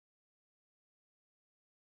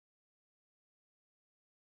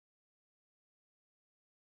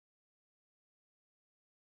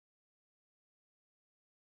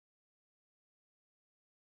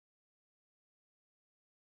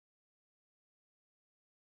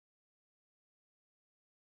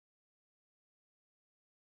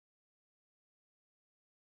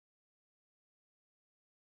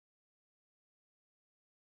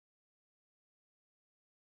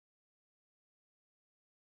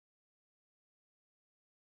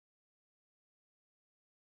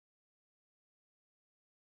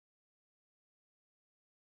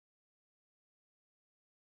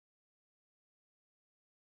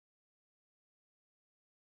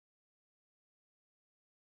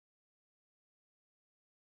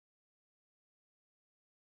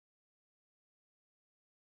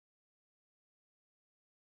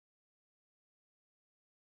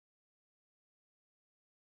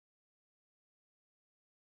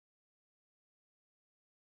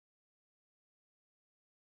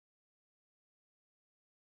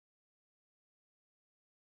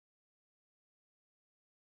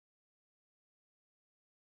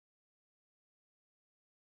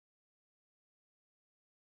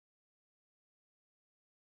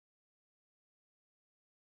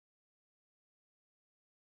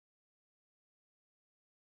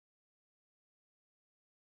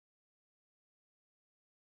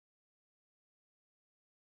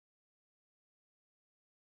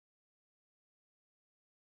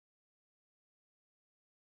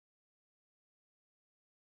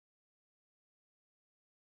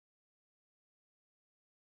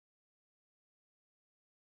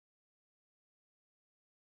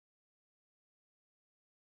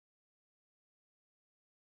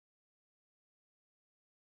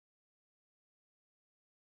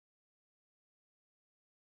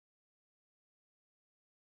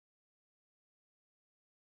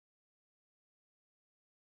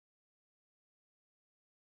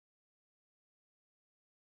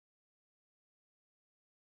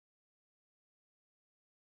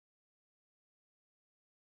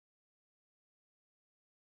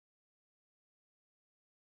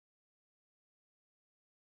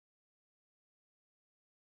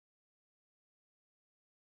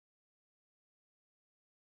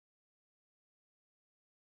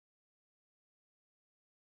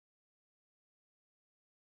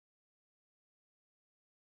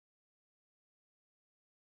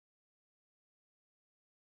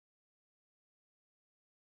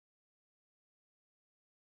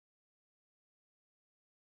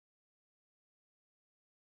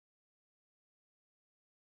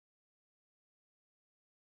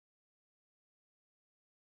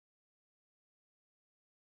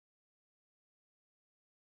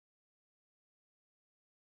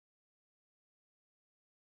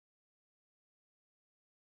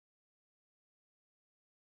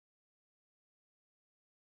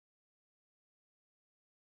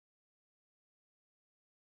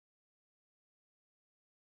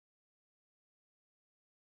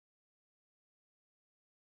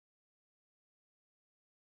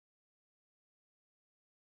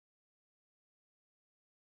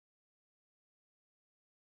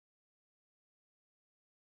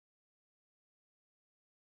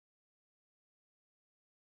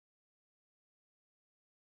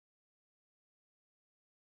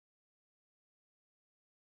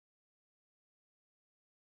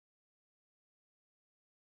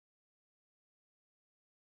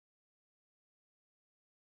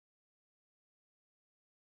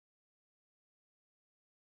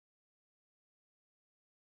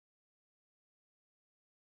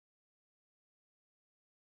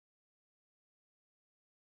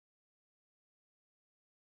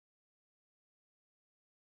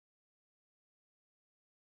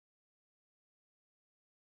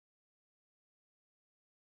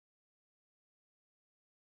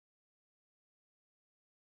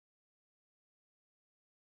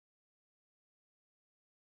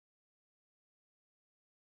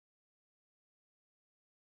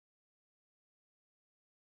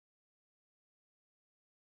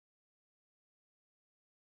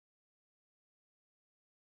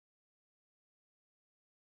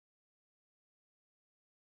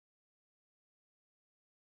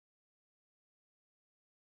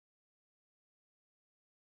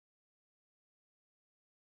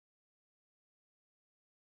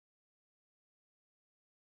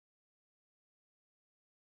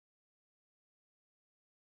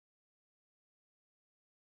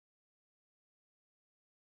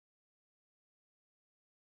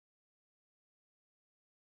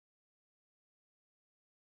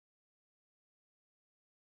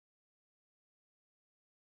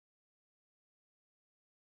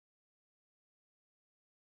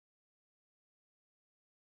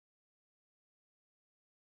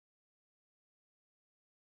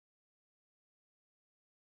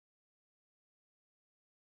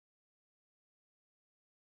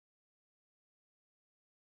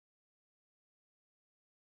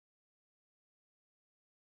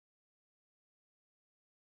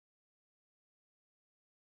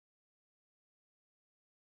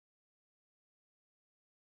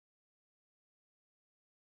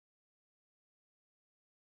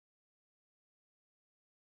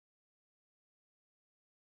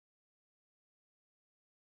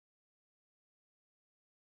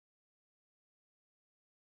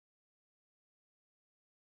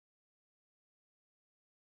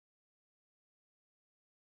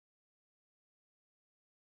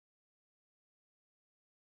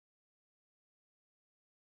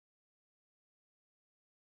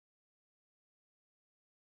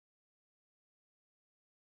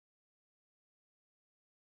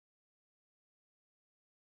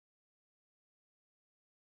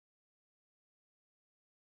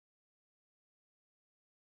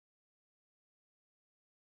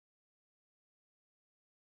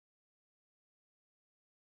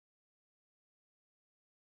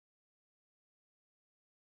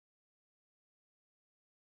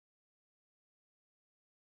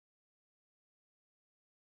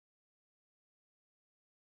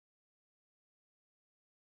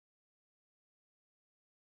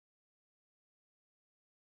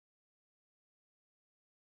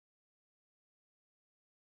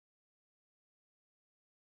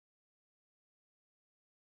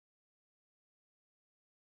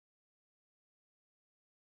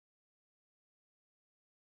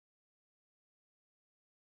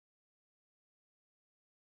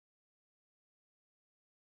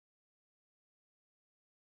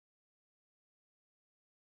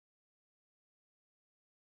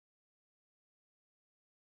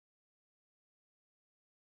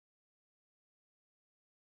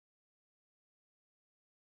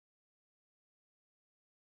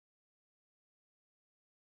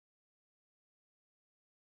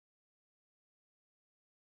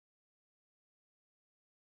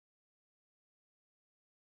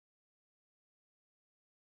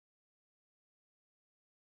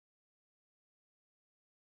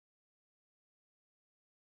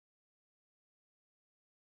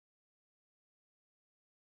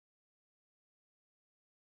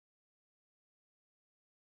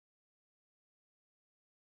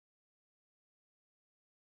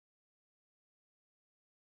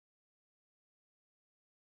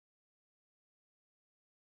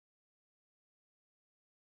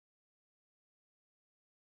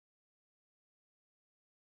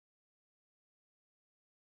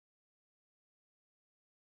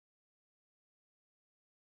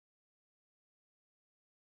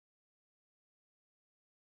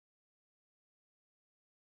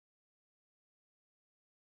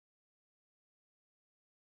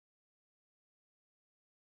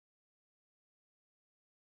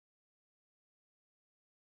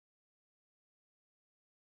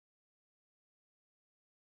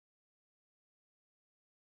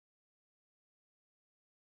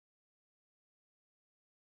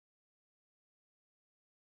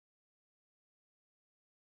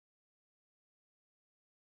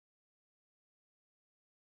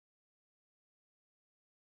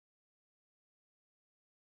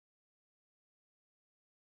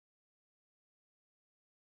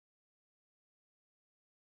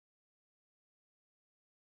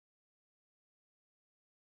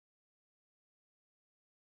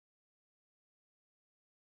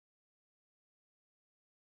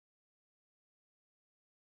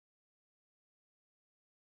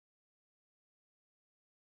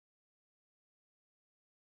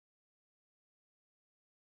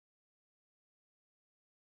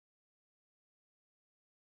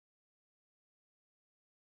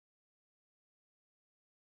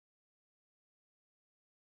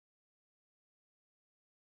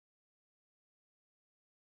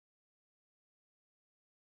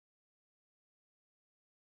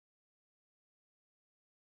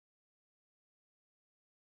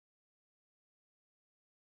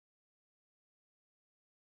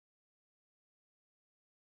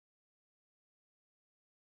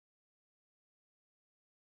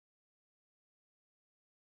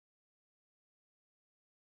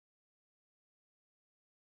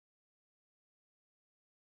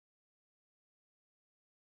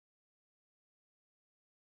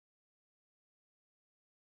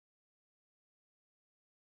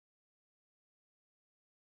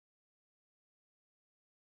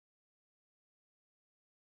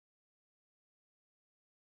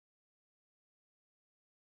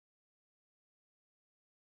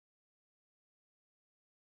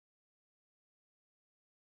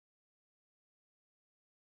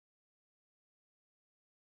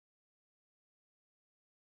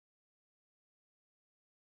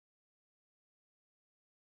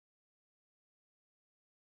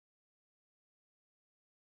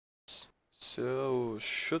So,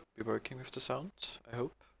 should be working with the sound, I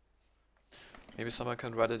hope. Maybe someone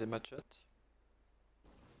can write it in my chat.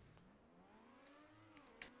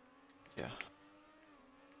 Yeah.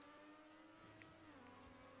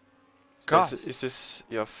 So is this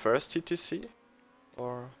your first TTC?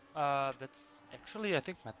 Or? That's actually, I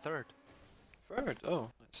think, my third. Third?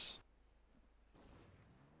 Oh, nice.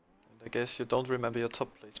 And I guess you don't remember your top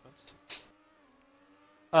placements.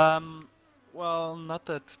 Well, not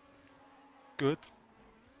that good.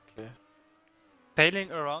 Okay.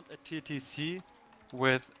 Failing around at TTC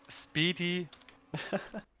with Speedy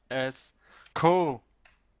as co-host.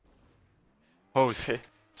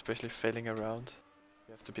 Especially failing around.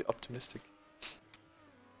 You have to be optimistic.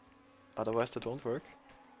 Otherwise that won't work.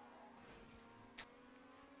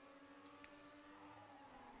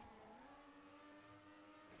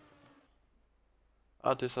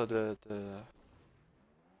 Ah, these are the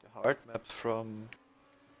hard maps from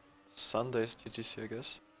Sunday's TTC, I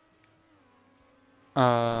guess.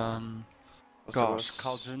 Gosh,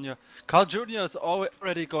 Carl Jr. Carl Jr. is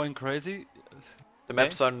already going crazy. The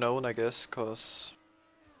maps are known, I guess, cause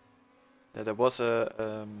yeah, there was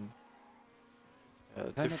a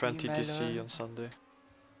different TTC on Sunday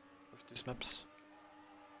with these maps.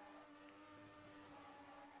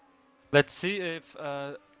 Let's see if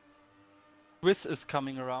Swiss is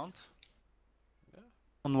coming around. Yeah.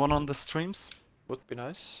 On one of the streams. Would be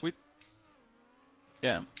nice.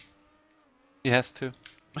 Yeah. He has to.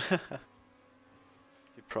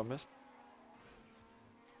 He promised.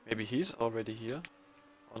 Maybe he's already here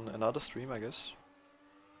on another stream, I guess.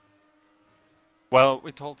 Well,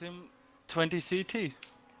 we told him 20 CT. Yeah,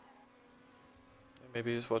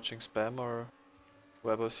 maybe he's watching Spam or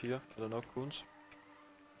whoever's here. I don't know, Koons.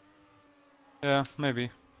 Yeah,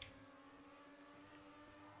 maybe.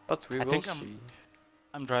 But we will see.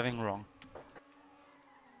 I'm driving wrong.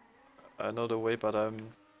 I know the way, but I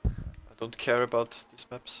don't care about these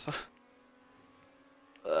maps.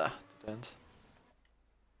 Dead end.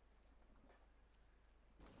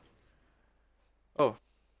 Oh,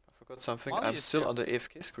 I forgot something. I'm still on the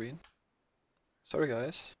AFK screen. Sorry,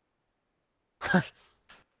 guys.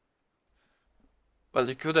 Well,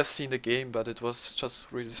 you could have seen the game, but it was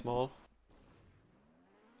just really small.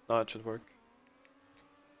 Now it should work.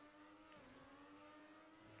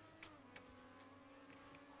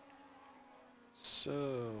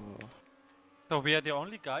 So we are the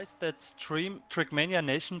only guys that stream Trickmania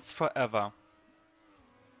Nations forever.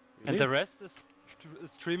 Really? And the rest is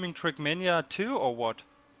streaming Trickmania 2 or what?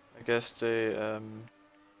 I guess they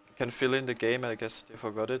can fill in the game. I guess they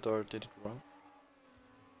forgot it or did it wrong.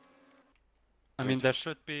 I mean, there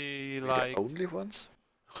should be like the only ones.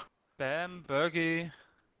 Bam, Bergie.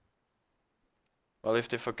 Well, if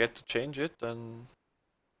they forget to change it, then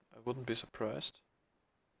I wouldn't be surprised.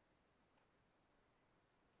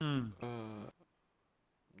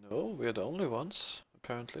 No, we're the only ones,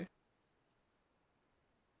 apparently.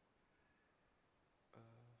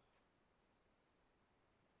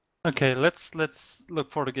 Okay, let's look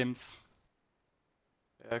for the games.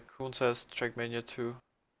 Yeah, Koons has Trackmania 2.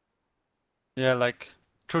 Yeah, like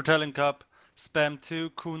True Talent Cup, Spam 2,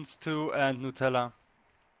 Koons 2, and Nutella.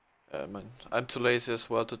 Man, I'm too lazy as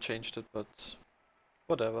well to change it, but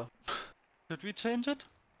whatever. Did we change it?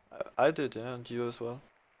 I did, yeah, and you as well.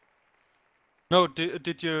 No,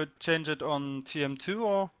 did you change it on TM2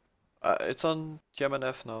 or? It's on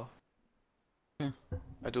TMNF now. Okay.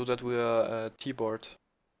 I do that with a T-board.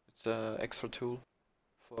 It's an extra tool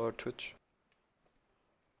for Twitch.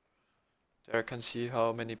 There I can see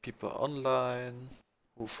how many people are online,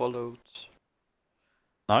 who followed.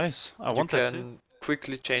 Nice, I want that too. You can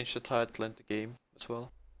quickly change the title and the game as well.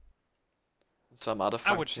 And some other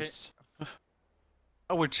functions.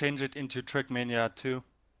 I would change it into Trackmania 2.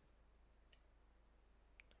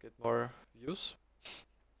 Get more views?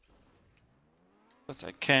 Because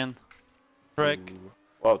I can. Track. Ooh.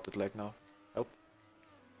 Wow, that lag now. Help.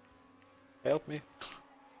 Help me.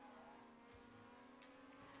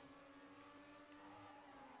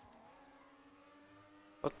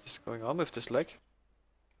 What is going on with this lag?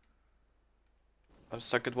 I'm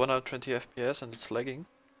stuck at 120 FPS and it's lagging.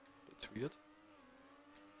 That's weird.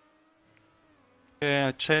 Yeah,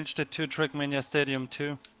 I changed it to Trackmania Stadium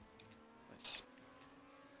 2. Nice.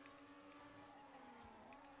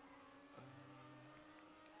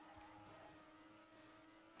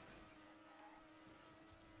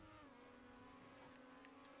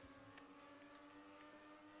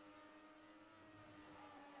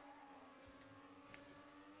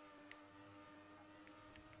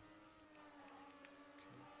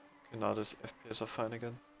 Okay, now this FPS are fine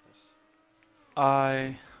again.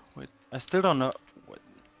 Nice. Wait, I still don't know. Wait.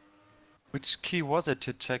 Which key was it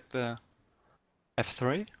to check the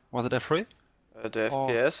F3? Was it F3? The Or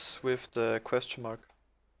FPS with the question mark.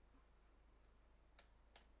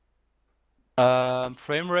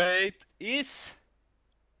 frame rate is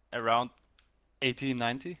around 80,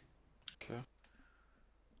 90. Okay.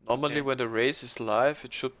 Normally Okay. when the race is live,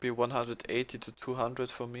 it should be 180 to 200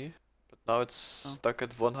 for me, but now it's Oh. stuck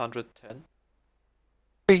at 110.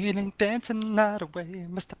 Feeling dancing night away,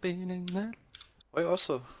 Mr. Feeling that. Oh,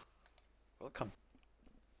 also, welcome.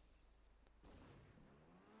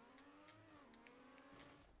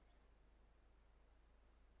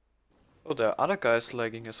 Oh, there are other guys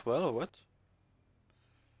lagging as well, or what?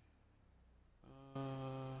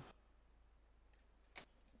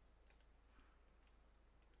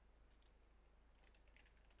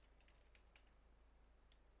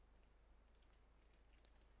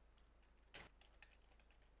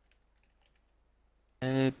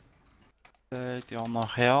 Ja,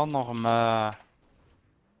 nachher noch mal.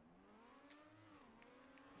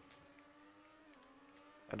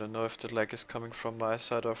 I don't know if the lag is coming from my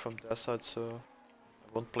side or from their side, so I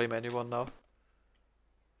won't blame anyone now.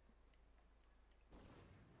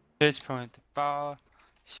 Point bar.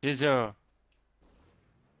 Scissor.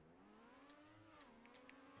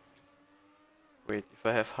 Wait, if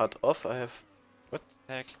I have HUD off, I have... What?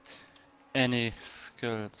 Detect any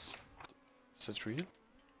skills. Is it real?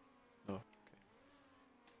 No.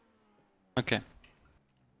 Okay.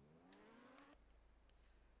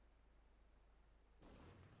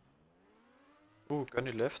 Ooh,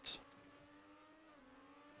 Gunny left.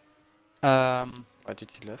 Why Why did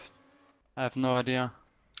he left? I have no idea.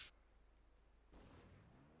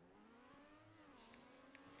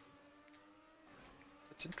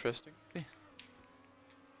 That's interesting.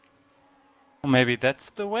 Maybe that's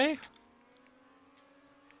the way?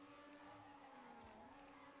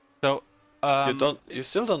 So, You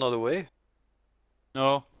still don't know the way?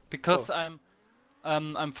 no, because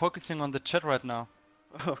I'm focusing on the chat right now.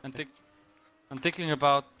 Okay. I'm thinking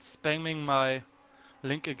about spamming my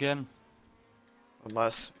link again.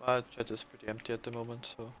 Well, my chat is pretty empty at the moment,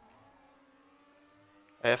 so...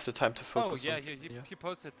 I have the time to focus on he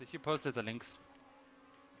posted the links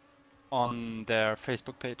on their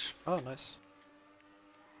Facebook page. Oh, nice.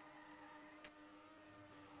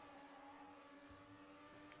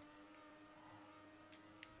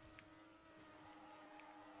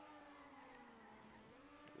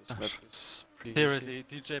 This map is pretty Seriously,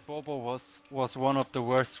 easy. DJ Bobo was one of the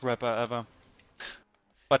worst rapper ever.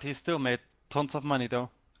 But he still made tons of money though.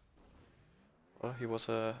 Well, he was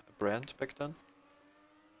a brand back then.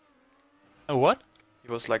 A what?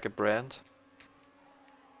 He was like a brand.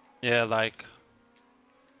 Yeah, like...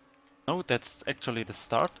 No, that's actually the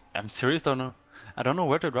start. I'm serious, don't know. I don't know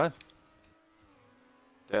where to drive.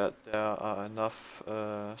 There are enough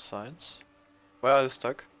signs. Where are you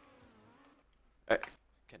stuck?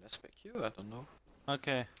 Can I spec you? I don't know.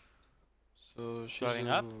 Okay. So Driving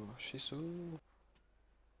up? Shizu.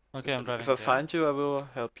 Okay, I'm driving If I there. find you, I will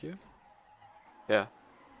help you. Yeah.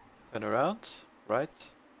 Turn around. Right.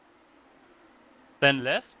 Then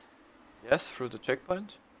left? Yes, through the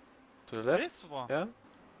checkpoint. To the left. This one? Yeah.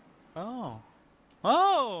 Oh.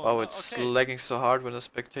 Oh! Oh, it's okay. lagging so hard when I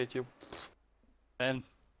spectate you. Then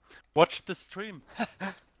watch the stream.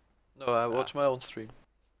 No, I watch my own stream.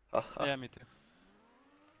 Haha. Yeah, me too.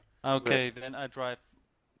 Okay, then I drive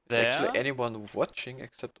Is there. actually anyone watching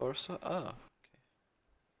except Orsa? Ah.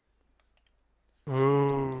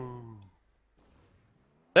 Oh.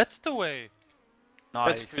 That's the way.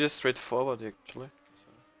 Nice. It's pretty straightforward actually.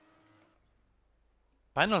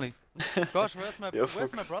 Finally. Gosh, where's my Ja,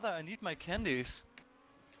 where's my Fuchs. brother? I need my candies.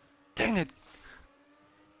 Dang it.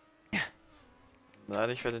 Nein,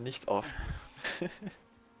 ich werde nicht auf.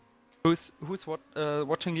 Who's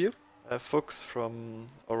watching you? Fuchs from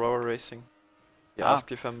Aurora Racing. He Ah.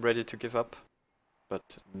 asked if I'm ready to give up,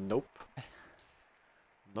 but nope.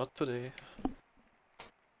 Not today.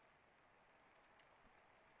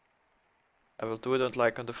 I will do it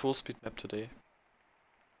on the full speed map today.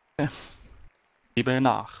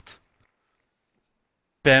 7-8.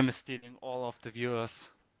 Bam is stealing all of the viewers.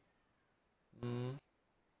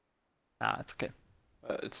 Ah, it's okay.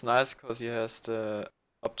 It's nice because he has the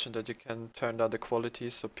option that you can turn down the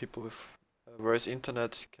quality so people with worse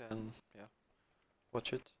internet can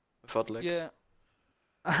watch it without lags. Yeah.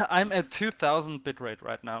 I'm at 2000 bitrate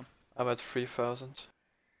right now. I'm at 3000.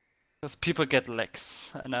 Because people get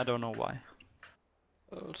lags, and I don't know why.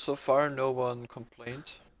 So far no one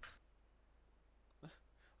complained.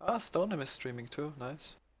 Ah, Stoneham is streaming too,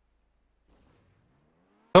 nice.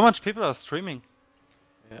 So much people are streaming.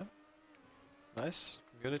 Yeah. Nice.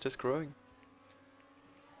 Community is growing.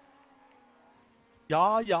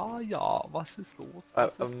 Ja, ja, ja, was ist los?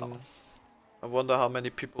 Was ist das? I wonder how many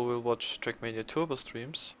people will watch Trackmania Turbo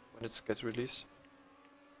streams when it gets released.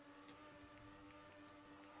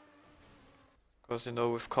 Because you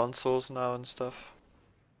know, with consoles now and stuff,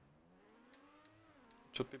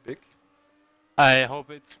 it should be big. I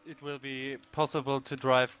hope it will be possible to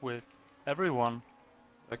drive with everyone.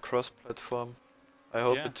 A cross-platform. I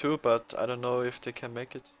hope Yeah. it too, but I don't know if they can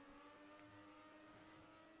make it.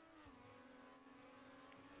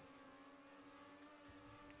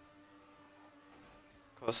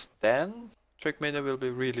 Because then Trackmania will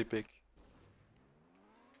be really big.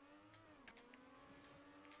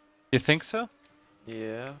 You think so?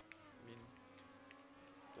 Yeah, I mean,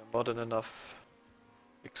 there are more than enough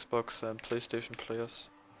Xbox and PlayStation players.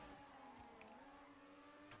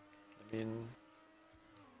 I mean,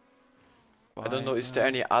 I don't know, is there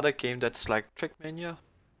any other game that's like Trackmania?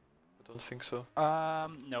 I don't think so.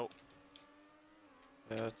 No.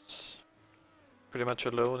 Yeah, it's pretty much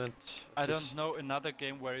alone and I don't know another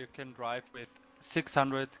game where you can drive with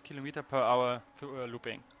 600 kilometer per hour through a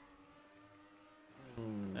looping.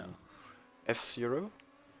 Hmm. Yeah. F-Zero?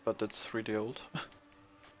 But that's really old.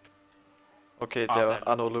 Okay, Are there there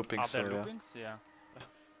are no loopings, Are so there yeah. loopings? Yeah.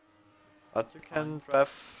 But you can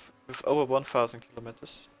drive with over 1000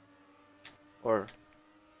 kilometers. Or,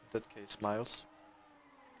 in that case, miles.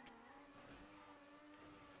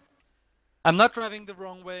 I'm not driving the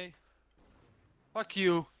wrong way. Fuck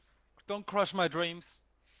you. Don't crush my dreams.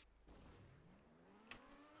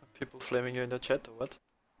 People flaming you in the chat or what?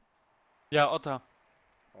 Yeah, Otter.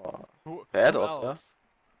 Oh, Who, bad who Otter. else?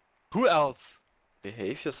 Who else?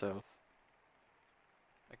 Behave yourself.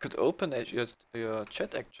 I could open your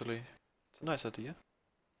chat actually. It's a nice idea.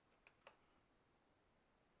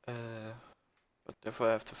 But therefore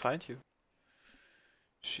I have to find you.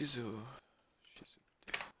 Shizu.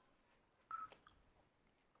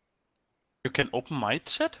 You can open my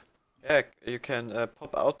chat? Yeah, you can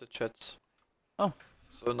pop out the chats. Oh.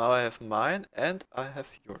 So now I have mine and I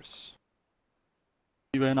have yours.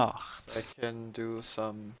 Liebe Nacht. So I can do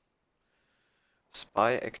some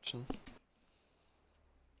spy action.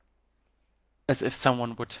 As if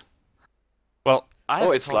someone would. Well, I Oh,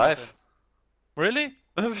 have it's live. Really?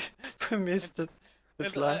 We missed it.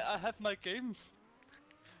 It's live. I have my game.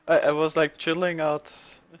 I was like chilling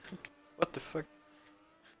out. What the fuck?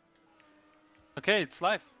 Okay, it's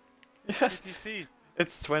live. Yes. TTC.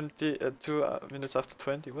 It's 2 minutes after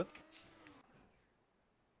 20. What?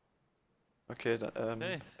 Okay,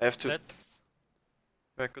 Hey, I have to. Let's.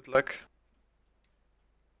 Yeah, good luck.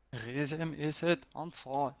 Resem is it?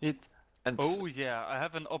 Answer it. And Oh yeah, I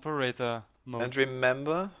have an operator mode. and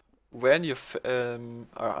remember, when you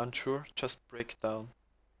are unsure, just break down.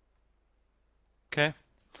 Okay.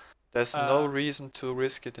 There's no reason to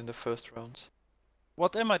risk it in the first round.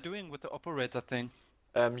 What am I doing with the operator thing?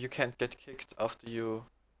 You can't get kicked after you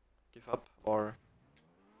give up or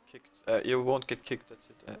kicked. You won't get kicked. That's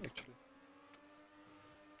it, actually.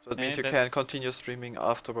 So that means you can continue streaming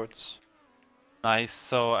afterwards. Nice,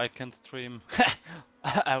 so I can stream.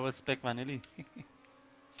 I was back vanilla.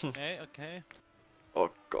 Okay, okay. Oh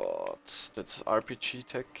god, that's RPG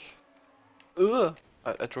tech. Ugh!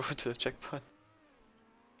 I drove into the checkpoint.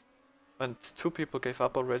 And 2 people gave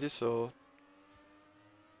up already, so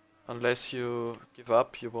unless you give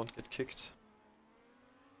up, you won't get kicked.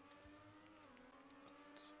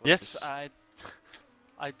 Yes,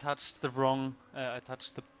 I touched the wrong. I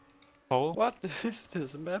touched the pole. What is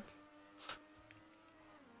this map?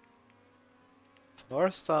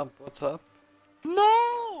 Snorstump, what's up?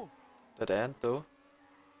 No! That end though.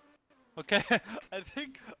 Okay, I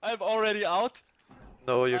think I'm already out.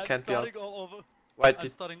 No, you can't be out. All over. Why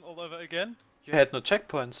I'm starting all over again. You had no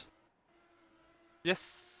checkpoints?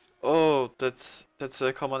 Yes. Oh, that's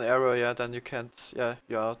a common error, yeah, then you can't, yeah,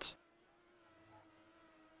 you're out.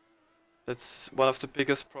 That's one of the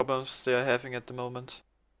biggest problems they are having at the moment.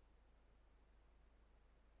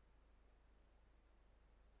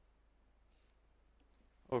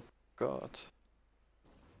 Oh god.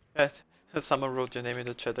 Yeah, someone wrote your name in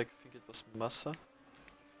the chat, I think it was Massa.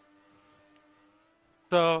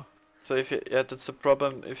 So if you, yeah, that's the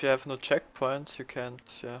problem, if you have no checkpoints, you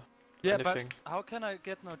can't, yeah, anything. but how can I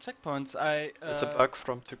get no checkpoints? It's a bug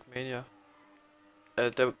from Turkmenia.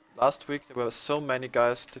 Last week there were so many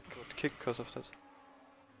guys that got kicked because of that.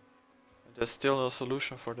 And there's still no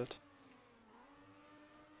solution for that.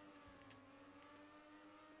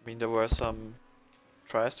 I mean, there were some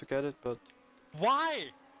tries to get it, but...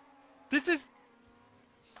 Why? This is...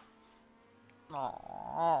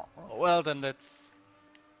 Oh, well then let's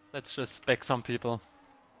just spec some people.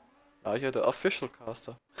 Now you're the official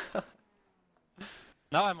caster.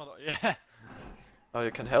 Now I'm yeah. Now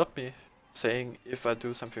you can help me, saying if I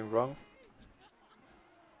do something wrong.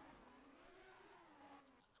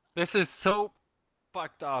 This is so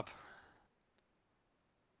fucked up.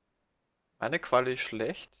 Meine Quali ist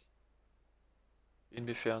schlecht?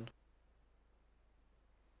 Inwiefern?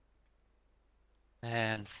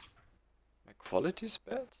 And My quality is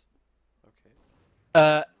bad?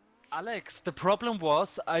 Okay. Alex, the problem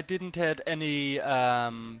was I didn't had any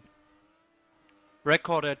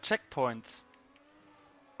recorded checkpoints.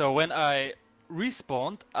 So when I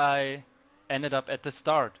respawned, I ended up at the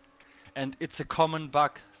start. And it's a common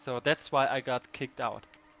bug, so that's why I got kicked out.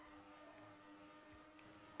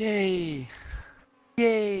 Yay!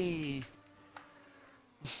 Yay!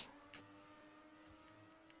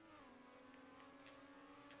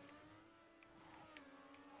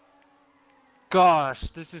 Gosh,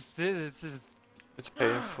 this is. It's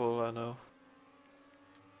painful, I know.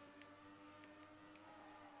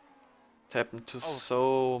 It happened to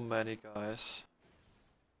so many guys.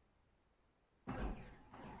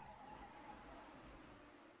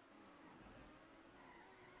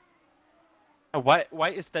 Why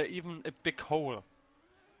is there even a big hole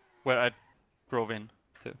where I drove in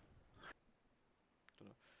to?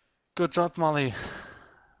 Good job, Molly.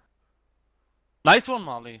 Nice one,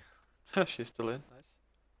 Molly. She's still in, nice.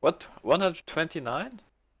 What? 129?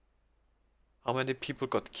 How many people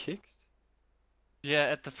got kicked? Yeah,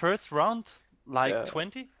 at the first round, like Yeah.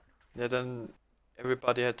 20? Yeah, then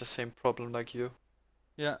everybody had the same problem like you.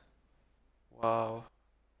 Yeah. Wow.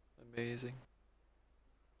 Amazing.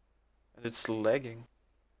 And it's lagging.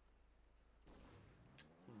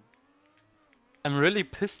 I'm really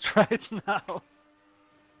pissed right now.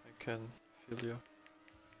 I can feel you.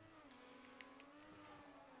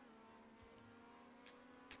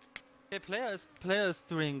 Okay, player is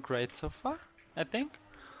doing great so far, I think.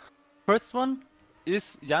 First one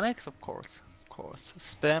is Yannick, of course. Of course.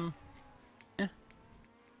 Spam. Yeah.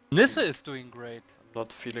 Nissa is doing great. I'm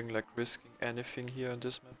not feeling like risking anything here on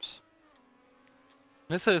these maps.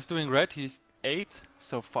 Nissa is doing great, he's 8th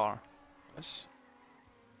so far. Nice.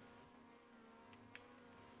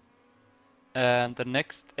 And the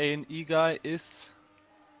next A&E guy is...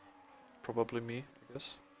 Probably me, I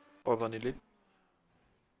guess. Or Vanilli.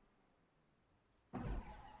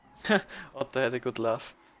 Otto had a good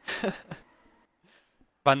laugh.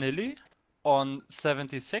 Vanilli on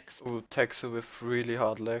 76. Ooh, Texu with really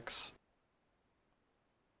hard legs.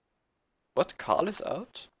 What? Carl is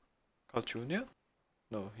out? Carl Jr.?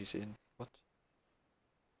 No, he's in. What?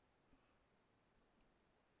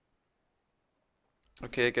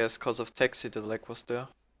 Okay, I guess because of Taxi the leg was there.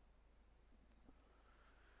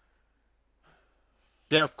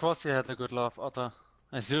 Yeah, of course you had a good laugh, Otto.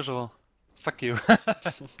 As usual. Fuck you.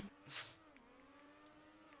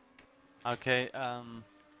 Okay,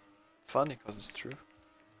 It's funny because it's true.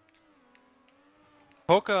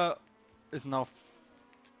 Poker is now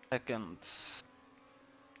second.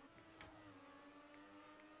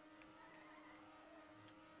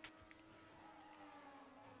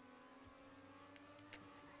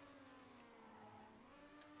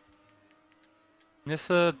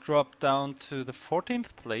 Nissa dropped down to the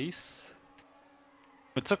 14th place.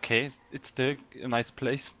 It's okay, it's still a nice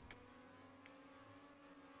place.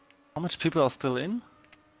 How much people are still in?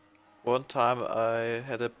 One time I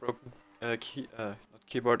had a broken not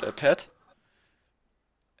keyboard, a pad.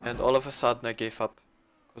 And all of a sudden I gave up.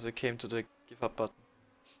 Because I came to the give up button.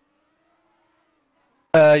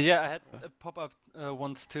 Yeah, I had a pop-up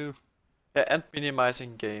once too. Yeah, and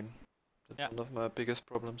minimizing game. That's Yeah. one of my biggest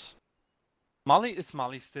problems. Molly, is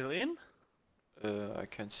Molly still in? I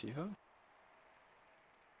can't see her.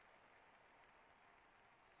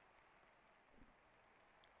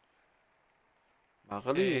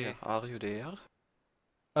 Marley, are you there?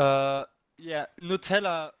 Yeah,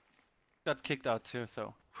 Nutella got kicked out too,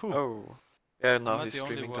 so. Whew. Oh. Yeah, now Not he's the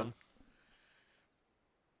only streaming one. then.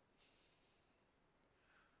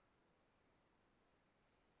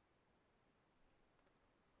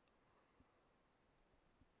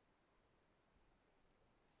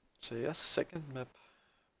 So yeah, second map.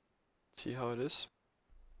 See how it is.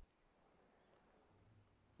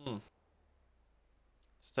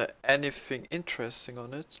 Is there anything interesting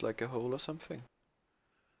on it? Like a hole or something?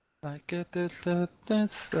 Like a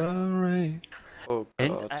sorry. Oh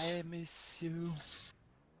And god. I miss you.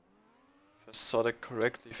 If I saw that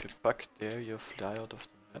correctly, if you bug there, you fly out of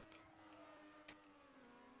the map.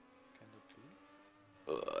 Can that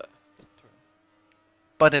be? That turn.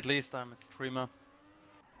 But at least I'm a streamer.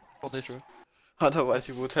 For That's this. true. Otherwise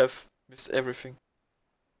you That's- would have missed everything.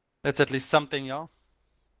 That's at least something, yeah?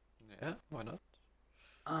 Yeah, why not?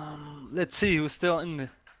 Let's see who's still in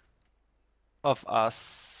of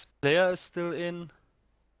us. Player is still in.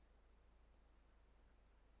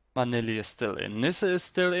 Manili is still in. Nissa is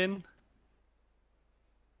still in.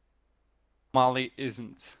 Mali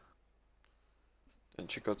isn't. Then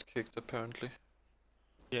she got kicked apparently.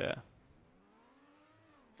 Yeah.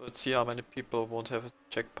 Let's see how many people won't have a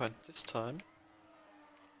checkpoint this time.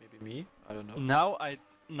 Maybe me? I don't know.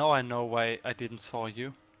 Now I know why I didn't saw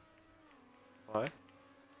you. Why?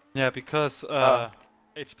 Yeah, because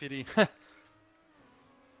HPD.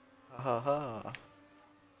 Haha.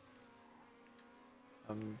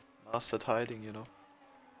 I'm mastered hiding, you know.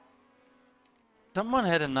 Someone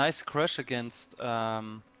had a nice crash against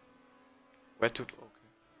Where to?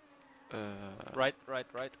 Okay. right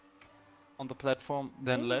on the platform,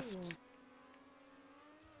 then left.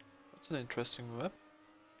 That's an interesting map.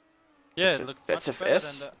 Yeah, it looks that's much better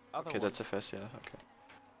FS? than the other Okay, one. that's FS, yeah, okay.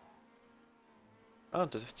 Oh,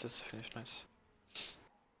 that's finished, nice.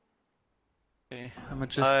 Okay, I'm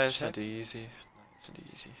just nice check. and easy. Nice and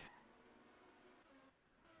easy.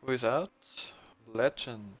 Who is out?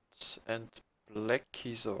 Legend and Black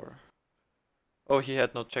Kizor. Oh, he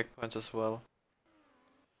had no checkpoints as well.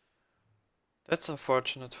 That's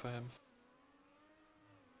unfortunate for him.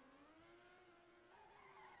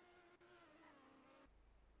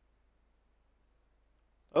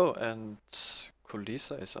 Oh, and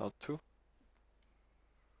Kulisa is out too.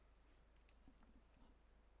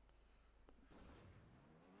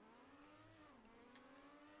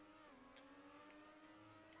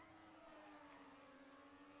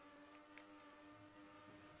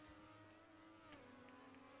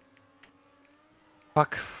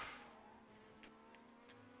 Fuck.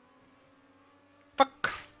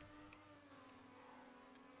 Fuck.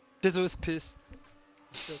 Dizzle is pissed.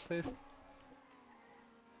 So pissed.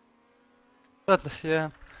 But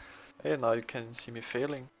yeah. Hey, now you can see me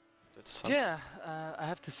failing. That's something. Yeah, I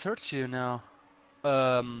have to search you now.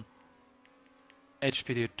 HPD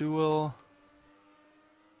duel.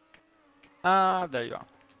 Ah, there you are.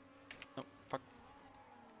 Oh, fuck.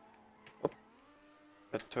 Oh,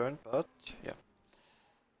 bad turn, but yeah.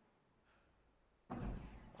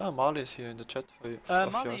 Ah, Marley is here in the chat for you.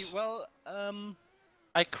 Mali, well,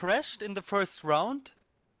 I crashed in the first round,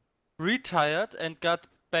 retired, and got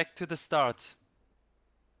back to the start.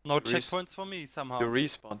 No checkpoints for me somehow. You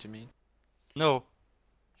respawned, you mean? No.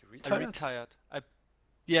 You retired? I retired.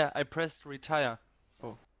 I pressed retire.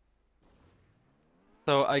 Oh.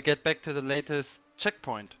 So I get back to the latest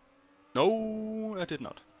checkpoint. No, I did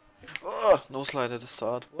not. Oh, no slide at the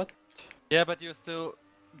start. What? Yeah, but you're still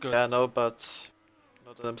good. Yeah, no, but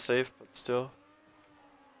not that I'm safe, but still.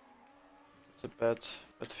 It's a bad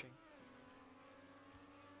thing.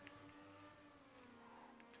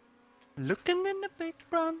 Looking in the big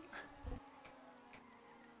run.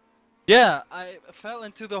 Yeah, I fell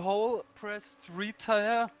into the hole, pressed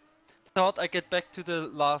retire, thought I get back to the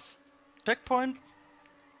last checkpoint,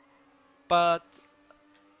 but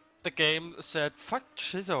the game said, fuck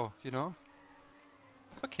Shizo, you know?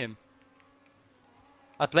 Fuck him.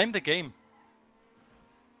 I blame the game.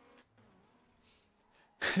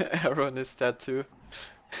 Aaron is dead too.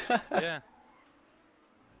 Yeah.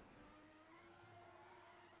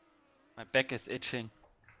 My back is itching.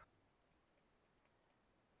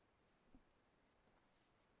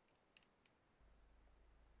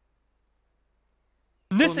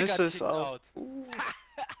 Nissa got kicked out.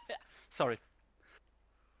 Sorry.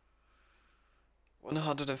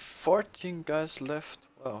 114 guys left.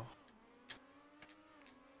 Wow.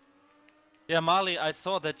 Yeah, Marley, I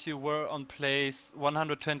saw that you were on place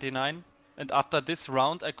 129, and after this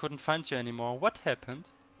round I couldn't find you anymore. What happened?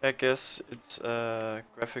 I guess it's a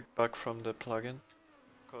graphic bug from the plugin.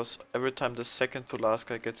 Because every time the second to last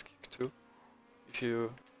guy gets kicked too. If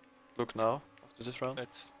you look now, after this round.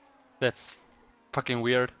 That's fucking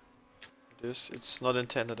weird. It is. It's not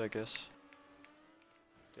intended, I guess.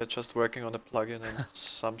 They're just working on the plugin and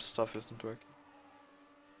some stuff isn't working.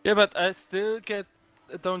 Yeah, but I still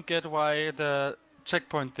don't get why the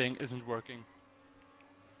checkpoint thing isn't working.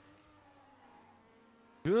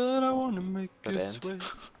 Good, I wanna make you sweat.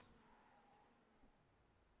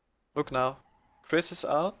 Look now. Chris is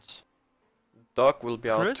out. Doc will be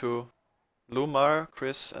out too. Lumar,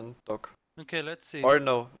 Chris, and Doc. Okay, let's see. Or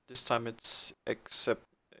no, this time it's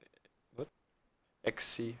what?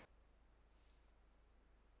 XC.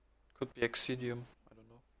 Could be Excidium, I don't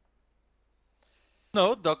know.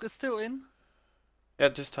 No, Doc is still in. Yeah,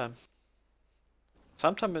 this time.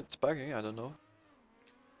 Sometimes it's bugging, I don't know.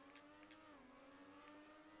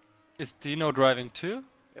 Is Dino driving too?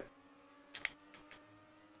 Yep.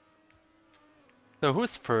 So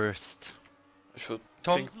who's first? I should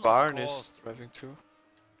think Thompson, Barn of is course. driving too.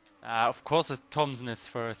 Of course, Thompson is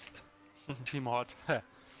first. Team hot.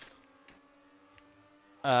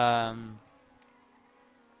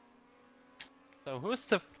 So who's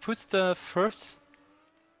the first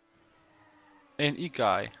NE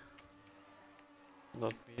guy?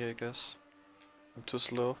 Not me, I guess. I'm too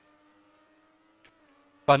slow.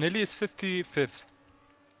 Vanilli is 55th.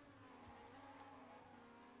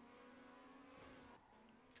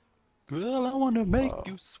 Girl, I wanna make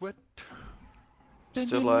you sweat.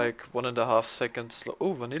 Still like 1.5 seconds slow.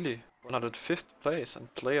 Oh, Vanilli, 105th place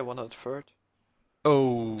and player 103rd.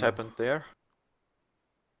 Oh. What happened there?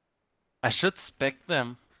 I should spec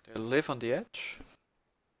them. They live on the edge.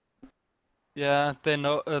 Yeah, they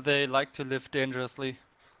know they like to live dangerously.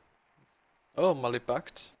 Oh, Mali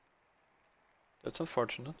backed. That's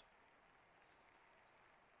unfortunate.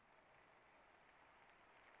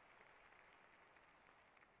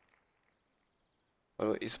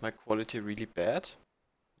 Well, is my quality really bad?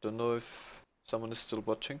 Don't know if someone is still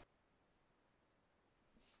watching.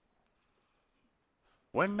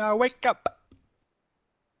 When I wake up.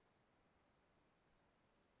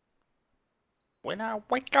 When I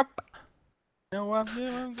wake up. No,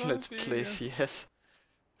 I'm Let's play CS.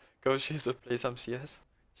 Go, Shizu, play some CS.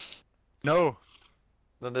 No.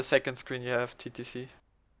 On the second screen you have TTC.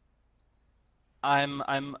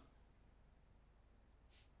 I'm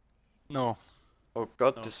No. Oh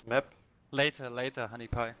god, No. this map. Later, honey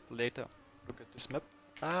pie. Later. Look at this map.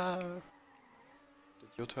 Ah. The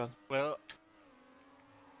U-turn. Well,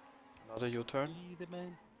 Another U-turn. be the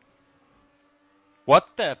man.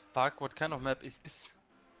 What the fuck? What kind of map is this?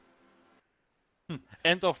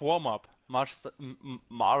 End of warm-up.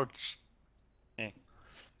 March.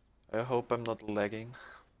 I hope I'm not lagging.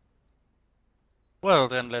 Well,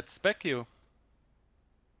 then let's spec you.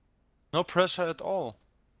 No pressure at all.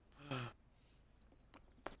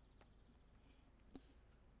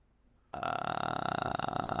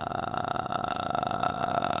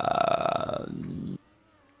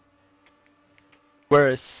 Where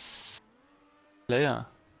is player?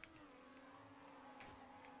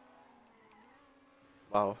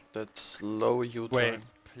 Wow, that's low U-turn. Wait,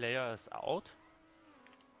 player is out?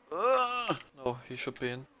 No, he should be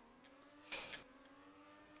in.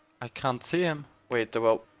 I can't see him. Wait, there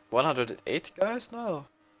were 108 guys now?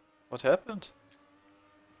 What happened?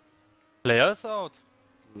 Player is out.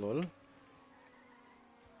 Lol.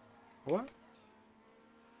 What?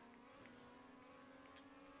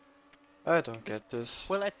 I don't get this.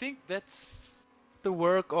 Well, I think that's the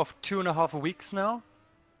work of 2.5 weeks now.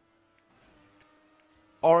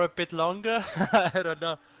 Or a bit longer. I don't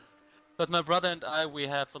know. But my brother and I, we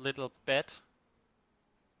have a little bet.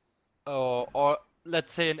 Or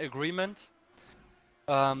let's say an agreement.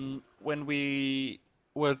 When we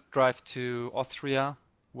will drive to Austria,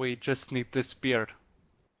 we just need this beard.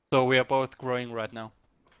 So we are both growing right now.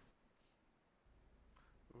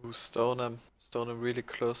 Ooh, stone him. Stone him really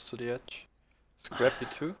close to the edge. Scrappy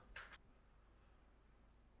too?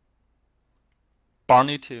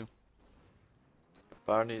 Barney too.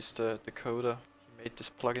 Barney is the coder. He made this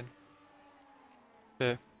plugin.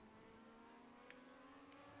 Okay.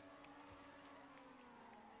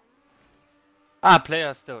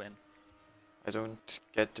 Player still in. I don't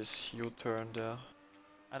get this U-turn there.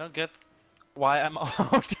 I don't get why I'm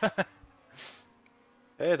out.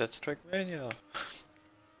 Hey, that's Trackmania.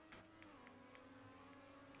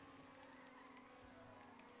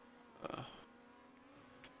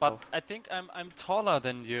 But Oh. I think I'm taller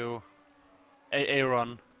than you,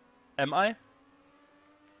 Aaron. Am I?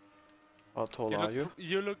 How tall are you?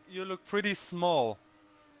 You look pretty small.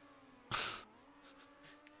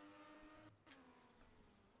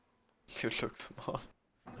 You look small.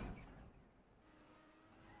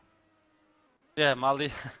 Yeah,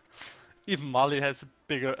 Mali. Even Mali has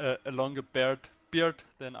a longer beard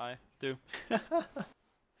than I do.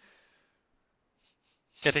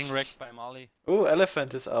 Getting wrecked by Mali. Oh,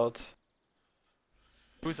 Elephant is out.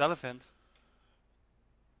 Who's Elephant?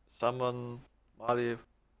 Someone Mali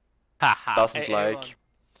Haha. doesn't Aaron. like.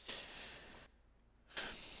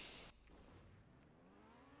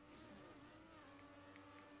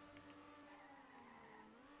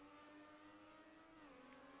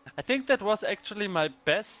 I think that was actually my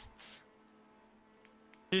best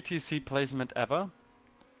PTC placement ever.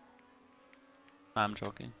 I'm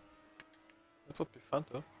joking. That would be fun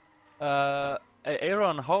though.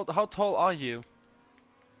 Aaron, how tall are you?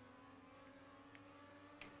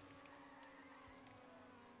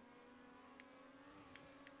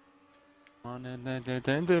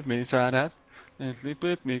 With me, shut up. And sleep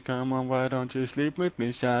with me, come on, why don't you sleep with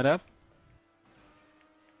me, shut up?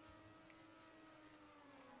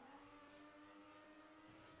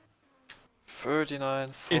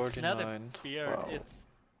 39, 49. It's not a beard, Wow. it's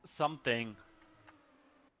something.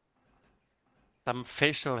 Some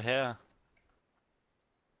facial hair.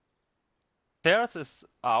 Theirs is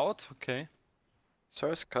out, okay.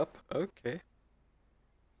 Source Cup, okay.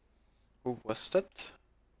 Who was that?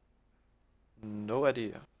 No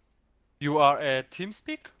idea. You are a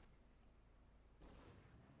TeamSpeak?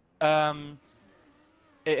 Aaron,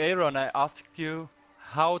 I asked you,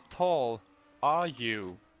 how tall are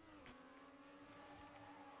you?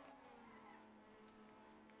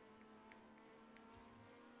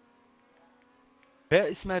 Where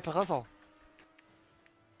is my brother?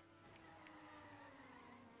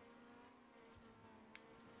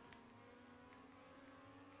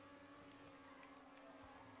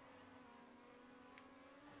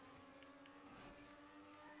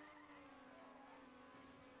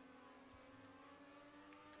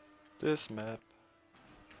 This map.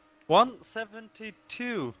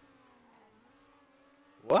 172.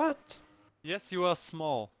 What? Yes, you are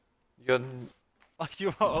small. You're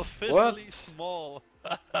You are officially What? small.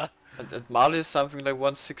 and Mali is something like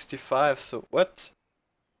 165, so what?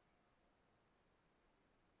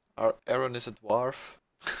 Our Aaron is a dwarf.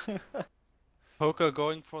 Poker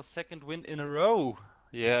going for second win in a row.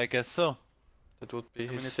 Yeah, I guess so. That would be I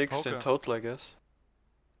mean, his it's sixth in poker. total, I guess.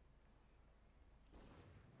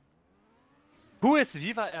 Who is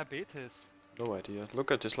Viva Erbetis? No idea.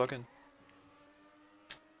 Look at this login.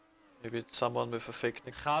 Maybe it's someone with a fake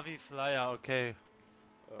nick. Javi Flyer, okay.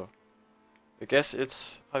 Oh. I guess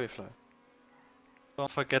it's Javi Don't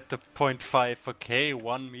forget the 0.5, okay,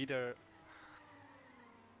 1 meter.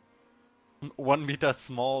 1 meter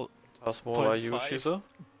small. How small are you, 0.5. Shizo?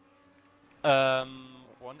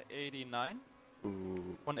 189?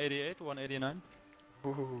 Ooh. 188, 189?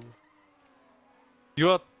 Ooh.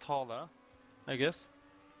 You're taller, I guess.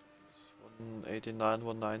 189,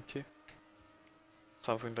 190.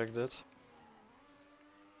 Something like that. So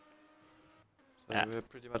Yeah. we're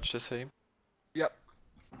pretty much the same. Yep.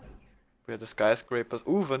 We had the skyscrapers.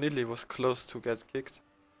 Ooh, Vanilli was close to get kicked.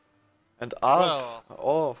 And Arv,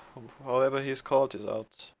 oh, however he's called, is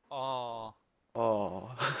out. Oh.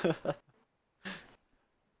 Oh.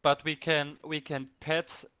 But we can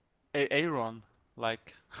pet Aaron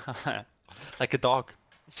like like a dog.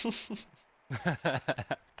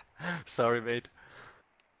 Sorry, mate.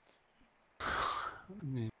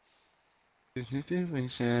 Is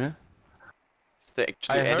there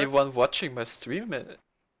actually I heard- anyone watching my stream?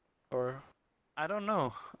 Or I don't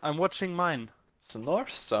know. I'm watching mine.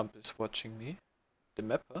 Snorstump is watching me? The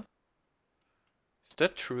mapper? Is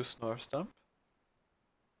that true, Snorstump?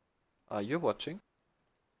 Are you watching?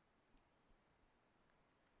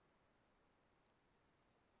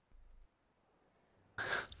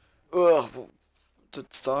 Ugh,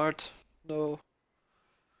 that start. No.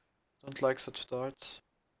 Don't like such starts.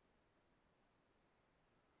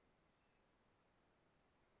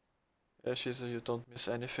 Yeah, Shizu, you don't miss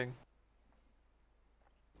anything.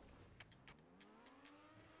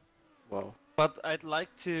 Wow. But I'd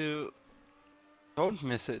like to don't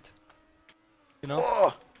miss it. You know?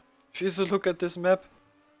 Oh! Shizu, look at this map.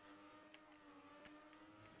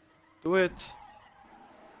 Do it.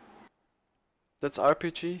 That's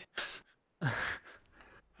RPG.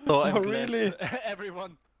 So I'm Oh, glad. really?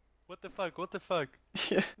 Everyone. What the fuck? What the fuck?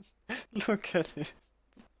 Yeah, look at it.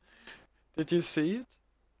 Did you see it?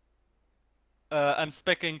 I'm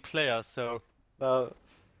specking players, so Now,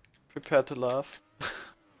 prepare to laugh.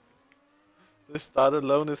 This start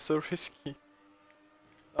alone is so risky.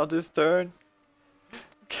 Now this turn.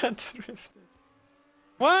 Can't drift it.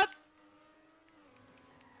 what?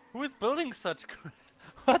 Who is building such?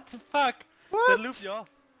 What the fuck? What? The loop, yeah.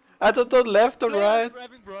 I don't know left or Players right.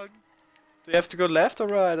 driving wrong. Do you have to go left or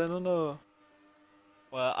right? I don't know.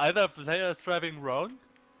 Well, either player is driving wrong.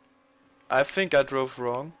 I think I drove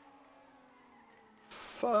wrong.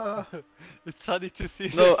 Fuck. It's funny to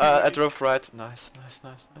see. No, that I drove right. Nice, nice,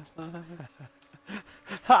 nice, nice, nice.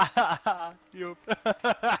 you. You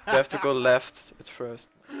have to go left at first.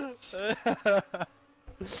 Nice.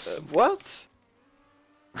 What?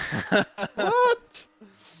 What?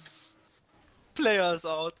 Players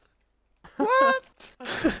out. What?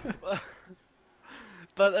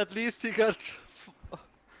 But at least he got.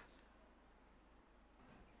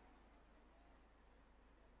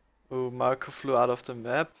 Oh, Marco flew out of the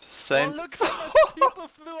map. Oh, Saint look how much people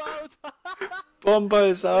flew out. Bomba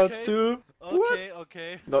is out Okay. too. Okay,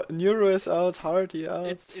 okay. No, Neuro is out. Hardy out.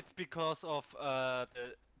 It's because of the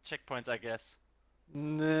checkpoints, I guess.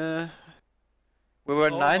 Nah. We were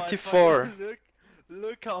Oh my 94. fucking-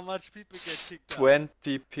 Look how much people get kicked out.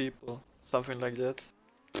 20 people. Something like that.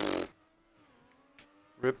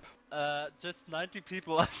 RIP. just 90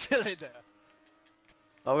 people are still in there.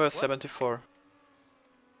 Now we're 74.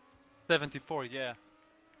 74, yeah.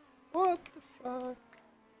 What the fuck?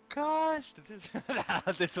 Gosh, this is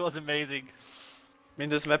this was amazing. I mean,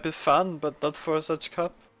 this map is fun, but not for such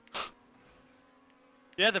cup.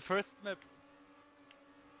 Yeah, the first map.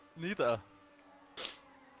 Neither.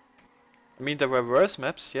 I mean, there were worse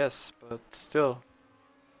maps, yes, but still.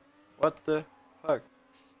 What the fuck?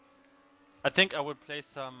 I think I will play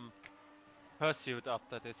some Pursuit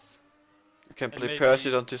after this. You can And play maybe-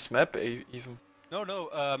 Pursuit on this map even. No,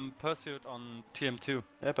 Pursuit on TM2.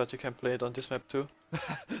 Yeah, but you can play it on this map too.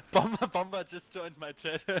 Bomber just joined my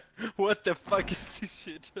chat. What the fuck is this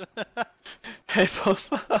shit? Hey,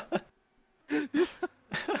 Bomba!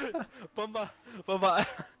 Bomber, Bomber.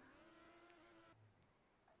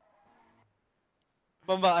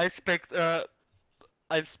 Bomber, I expect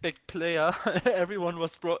player. Everyone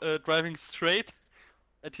was driving straight,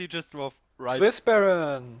 and he just drove right. Swiss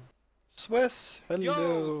Baron! Swiss! Hello!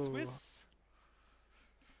 Yo, Swiss!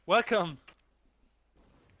 Welcome!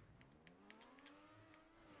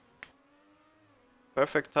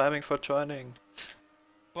 Perfect timing for joining.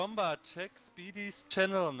 Bomber, check Speedy's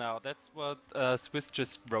channel now. That's what Swiss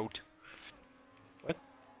just wrote.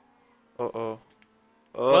 Uh-oh.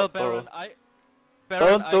 Well, Baron,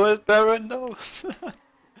 Don't do it, Baron, no!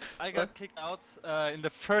 I got kicked out in the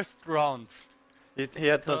first round. He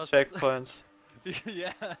had no Because- checkpoints.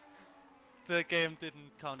 Yeah, the game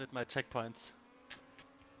didn't count at my checkpoints.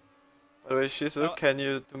 By the way, Shizu, Oh. can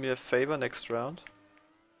you do me a favor next round?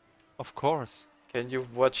 Of course. Can you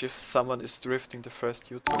watch if someone is drifting the first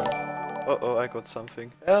U-turn? Uh-oh, I got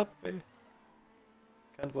something. Help me!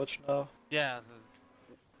 Can't watch now. Yeah,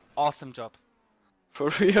 awesome job. For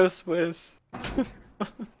real, Swiss!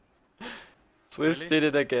 Swiss Really? did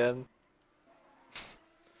it again.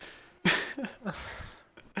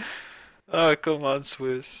 Oh, come on,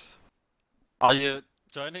 Swiss. Are you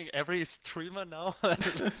joining every streamer now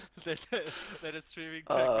that is streaming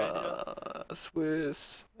Trackmania?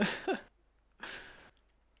 Swiss.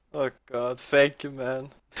 Oh god, thank you, man.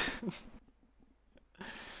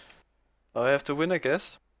 Now I have to win, I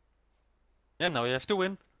guess. Yeah, now you have to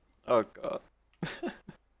win. Oh god,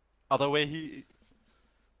 Other way he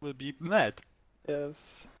will be mad.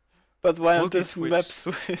 yes. But why on this Multi-Twitch. map,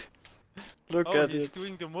 Swiss? Look Oh, at he's it.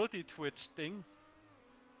 doing the multi-twitch thing.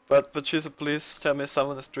 But Shizu, please tell me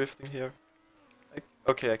someone is drifting here.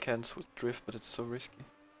 Okay, I can drift, but it's so risky.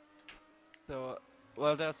 So,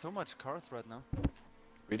 well, there are so much cars right now.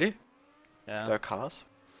 Really? Yeah. There are cars?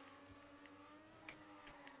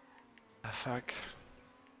 Ah, fuck.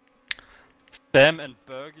 Spam and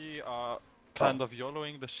Bergie are kind of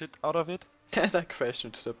YOLOing the shit out of it. And I crashed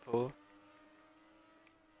into the pole.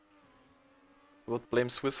 I would blame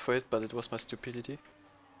Swiss for it, but it was my stupidity.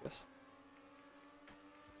 Yes.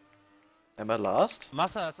 Am I last?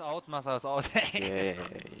 Massa is out, Massa is out. Yay.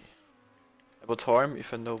 I would harm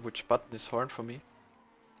if I know which button is horn for me.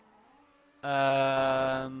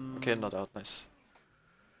 Okay, not out, nice.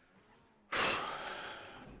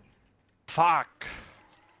 Fuck.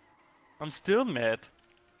 I'm still mad.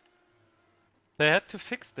 They have to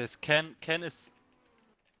fix this. Ken is...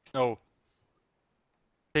 No.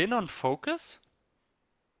 Xenon Focus?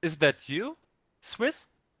 Is that you, Swiss?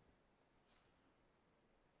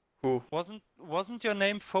 Who? Wasn't your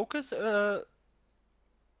name Focus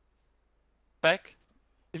back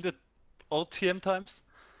in the old TM times?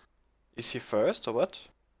 Is he first or what?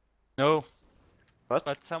 No, What?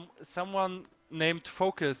 but someone named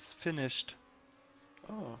Focus finished.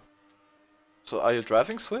 Oh. So are you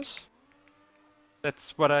driving Swiss?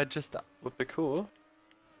 That's what I just... Would be cool.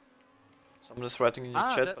 Someone is writing in your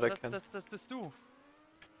chat, but I can't. das bist du.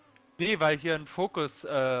 Nee, weil hier ein Focus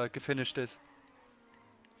gefinisht ist.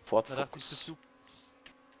 Ford Da dachte ich, bist Focus.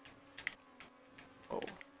 du. Oh.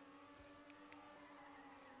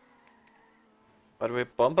 By the way,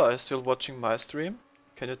 Bomber, are you still watching my stream?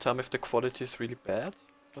 Can you tell me if the quality is really bad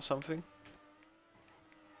or something?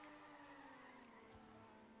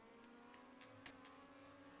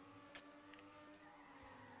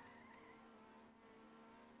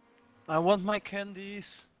 I want my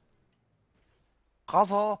candies.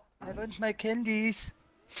 Brother, I want my candies.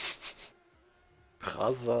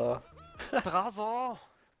 Brother. Brother,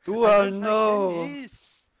 Dual, I want my no!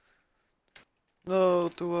 candies. No,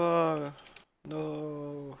 Dual.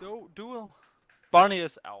 No. No, duel. Barney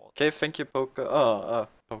is out. Okay, thank you, Poker. Oh,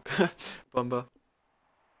 Poker. Bomber.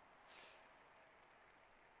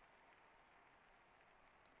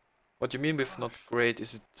 What do you mean with not great?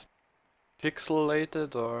 Is it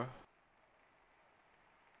pixelated or?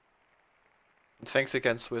 And thanks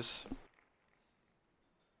again, Swiss.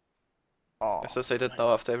 Oh, As I say that now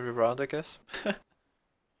after every round, I guess.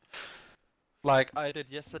 like I did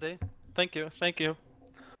yesterday. Thank you, thank you.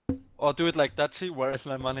 Or do it like Dutchy, where is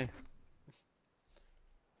my money?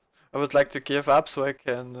 I would like to give up so I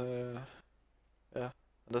can yeah,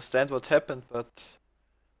 understand what happened, but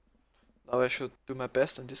now I should do my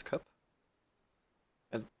best in this cup.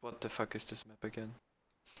 And what the fuck is this map again?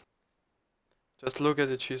 Just look at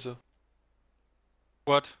it, Shizu.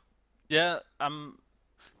 What? Yeah, I need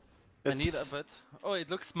a It's bit. Oh, it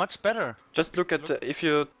looks much better. just look at the if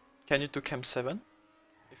you can you do camp 7?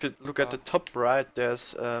 If you look at the top right,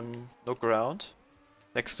 there's no ground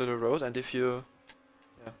next to the road, and if you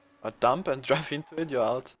a dump and drive into it, you're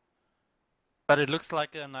out. But it looks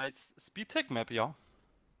like a nice speed tech map, yeah.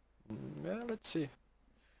 Yeah, let's see.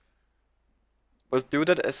 We'll do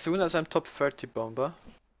that as soon as I'm top 30, Bomber.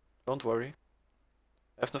 Don't worry.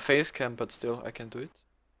 I have no face cam, but still, I can do it.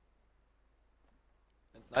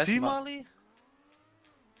 And nice See, Mali?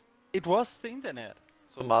 It was the internet.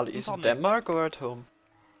 So Mali is in Denmark or at home?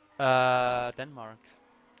 Denmark.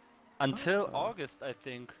 Until August, I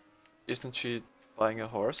think. Isn't she buying a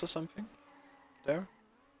horse or something? There?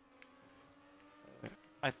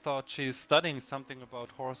 I thought she's studying something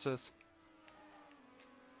about horses.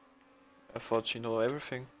 I thought she knew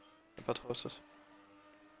everything about horses.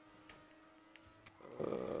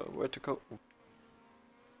 Where to go? Ooh.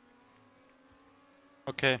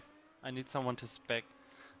 Okay, I need someone to spec.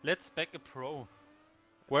 Let's spec a pro.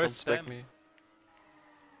 Where's Spam? Spam? Me.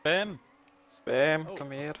 Spam! Spam,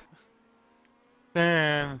 come here.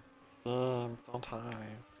 Spam! Don't hide.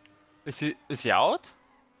 Is he out?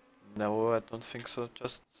 No, I don't think so.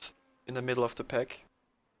 Just in the middle of the pack.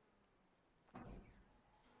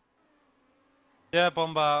 Yeah,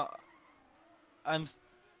 Bomba.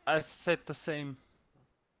 I said the same.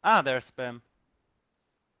 Ah, there's Spam.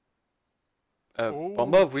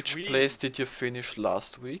 Bomba, which place did you finish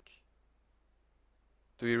last week?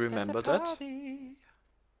 Do you remember that?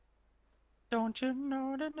 Don't you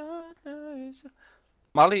know the noise?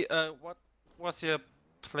 Mali, what was your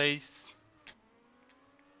place?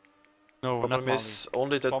 No, Problem not is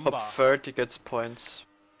only the Bomba. top 30 gets points,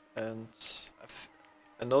 and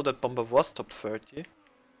I know that Bomba was top 30,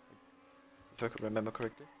 if I could remember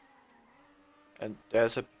correctly. And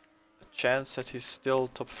there's a chance that he's still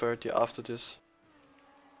top 30 after this.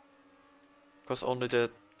 Because only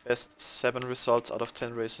the best 7 results out of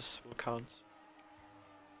 10 races will count.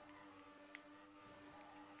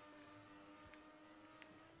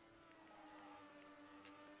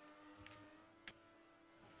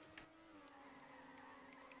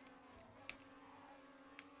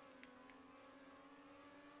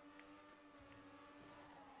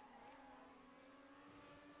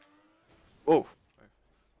 Oh!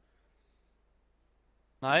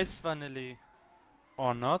 Nice, Vanilli.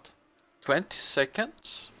 Or not? 20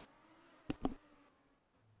 seconds?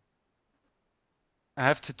 I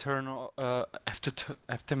have to turn. I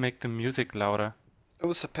have to make the music louder. Oh,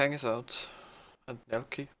 Sepang is out. And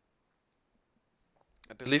Nelky.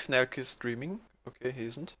 I believe Nelky is streaming. Okay, he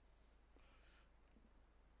isn't.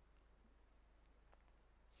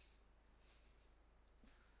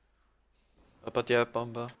 But yeah,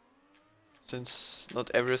 Bomba. Since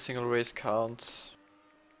not every single race counts,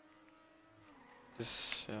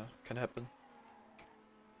 this can happen.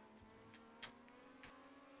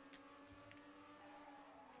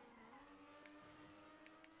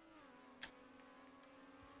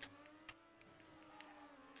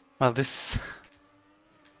 Well, this.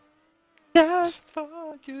 Just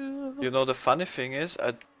for you. You know, the funny thing is,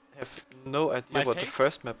 I have no idea what the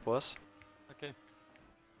first map was. Okay.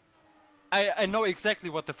 I know exactly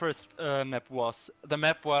what the first map was. The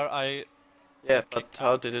map where I... Yeah, but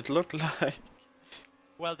how did it look like?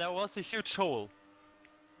 Well, there was a huge hole.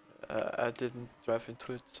 I didn't drive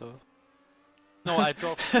into it, so... No, I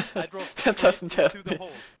drove that doesn't help into the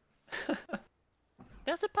hole.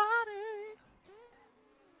 There's a party!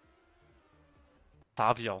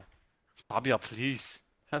 Sabio. Sabio, please.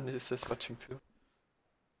 And this is watching too.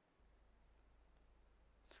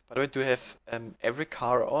 By the way, do you have every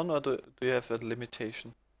car on, or do you have a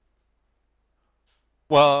limitation?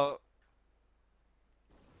 Well...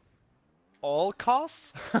 all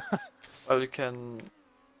cars? Well, you can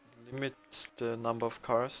limit the number of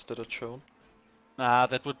cars that are shown. Nah,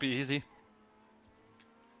 that would be easy.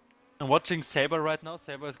 I'm watching Saber right now.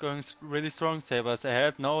 Saber is going really strong. Saber is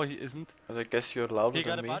ahead. No, he isn't. And I guess you're louder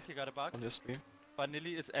than me He got a bug. on your stream.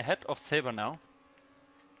 Vanilli is ahead of Saber now.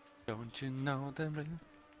 Don't you know the ring?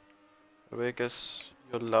 I guess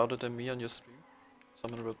you're louder than me on your stream.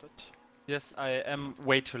 Someone wrote that. Yes, I am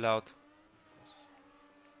way too loud.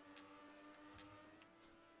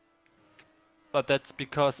 but that's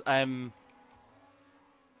because I'm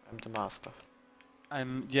the master.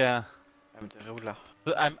 yeah. I'm the ruler.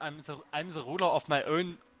 I'm the ruler of my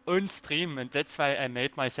own stream, and that's why I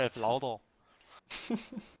made myself louder.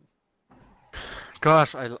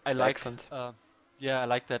 Gosh, I like accent. Yeah, I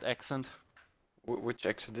like that accent. Which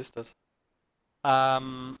accent is that?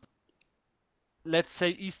 Let's say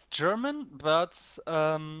East German, but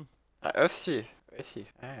Össi.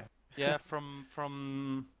 Ah. yeah,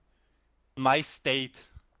 from my state.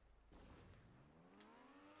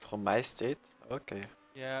 From my state? Okay.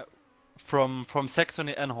 Yeah, from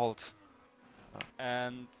Saxony-Anhalt.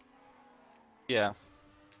 And yeah,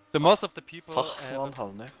 the most of the people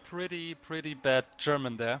have pretty bad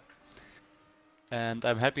German there. And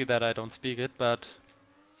I'm happy that I don't speak it, but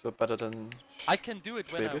so better than I can do it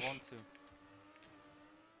Schwäbisch? when I want to.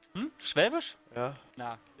 Schwäbisch? Yeah.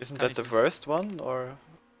 Nah. Isn't that the worst one, or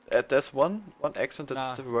there's one accent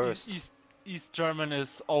that's the worst? East German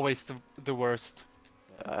is always the worst.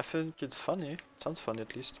 Yeah, I think it's funny. It sounds funny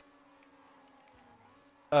at least.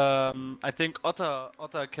 I think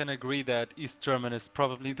Otter can agree that East German is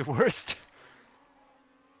probably the worst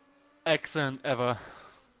accent ever.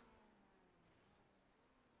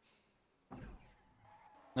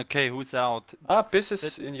 Okay, who's out? Biz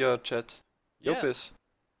is in your chat. Yo, Yeah. Biz.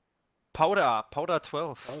 Powder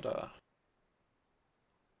 12. Powder.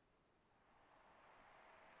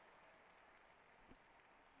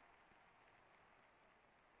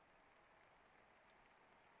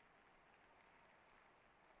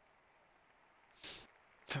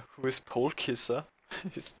 Who is Pole Kisser?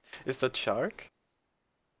 is that Shark?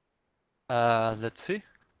 Let's see.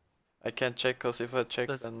 I can't check, cause if I check,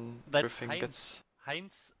 then everything gets...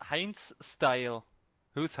 Heinz Style.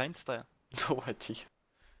 Who's Heinz Style? No idea.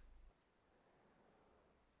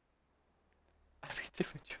 I mean,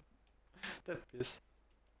 different. That is.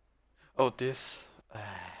 Oh, this.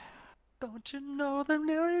 Don't you know the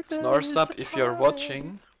lyrics? Snorstump, if you're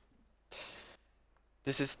watching,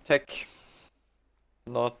 this is tech,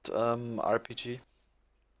 not RPG.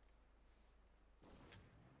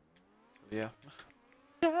 So yeah.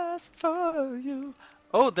 Just for you.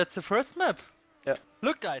 Oh, that's the first map. Yeah.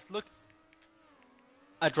 Look, guys, look.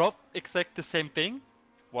 I drove exact the same thing.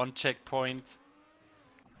 One checkpoint.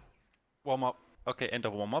 Warm up. Okay, end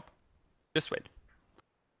of warm up. Just wait.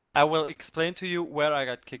 I will explain to you where I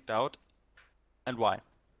got kicked out and why.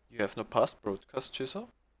 You have no past broadcasts, Chiso?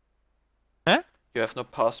 Huh? You have no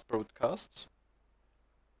past broadcasts?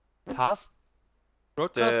 Past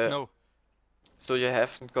broadcasts? No. So you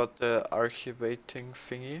haven't got the archivating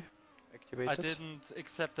thingy activated? I didn't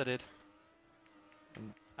accept it.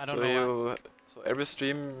 Mm. I don't know why. So every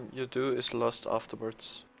stream you do is lost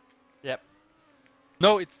afterwards? Yep.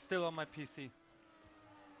 No, it's still on my PC.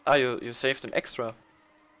 Ah, you saved them extra?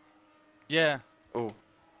 Yeah. Oh,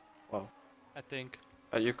 wow. I think.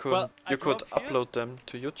 You could upload them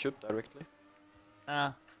to YouTube directly.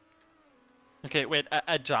 Okay, wait.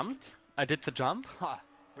 I jumped. I did the jump.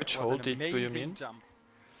 Which hole do you mean? Jump.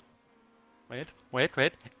 Wait.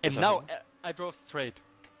 And now I drove straight.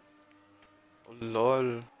 Oh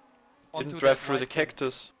lol. Didn't drive through the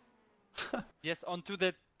cactus. Yes, onto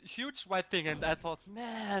that huge white thing, and I thought,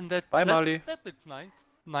 man, that looked nice.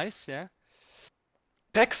 Nice, yeah.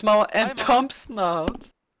 Pexmauer and Thompson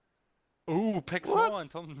out. Ooh, Pexmauer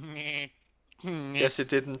and Thompson. Guess he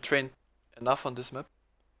didn't train enough on this map.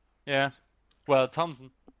 Yeah. Well,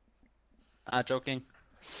 Thompson. Joking.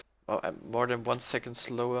 Oh, I'm more than 1 second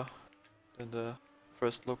slower than the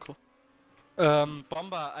first local.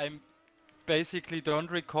 Bomber, I basically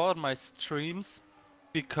don't record my streams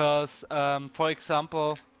because, for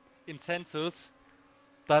example, Incensus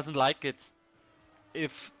doesn't like it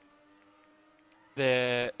if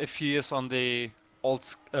he is on the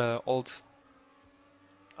old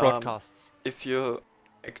broadcasts. If you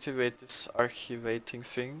activate this archivating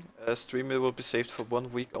thing, a streamer will be saved for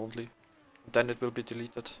 1 week only. Then it will be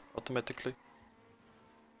deleted automatically.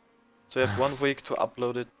 So you have 1 week to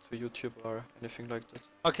upload it to YouTube or anything like that.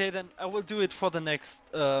 Okay, then I will do it for the next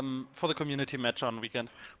for the community match on weekend.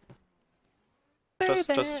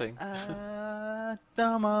 Just saying.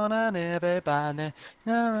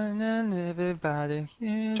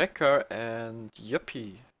 Checker and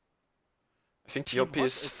Yuppie. I think Yuppie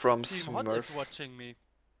is from Team Smurf. Hot is watching me.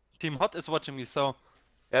 Team Hot is watching me, so...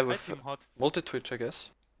 Yeah, with multi-twitch, I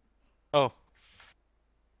guess. Oh.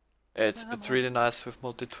 It's really nice with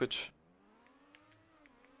multi-twitch.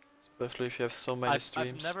 Especially if you have so many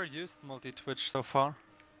streams. I've never used multi-twitch so far.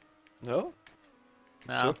 No?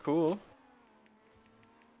 So cool.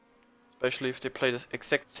 Especially if they play the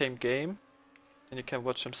exact same game, then you can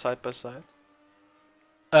watch them side by side.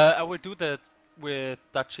 I will do that with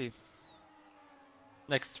Dachi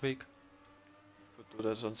next week Could do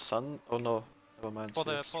that on Sun. Oh no, never mind. for you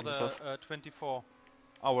the have streams off.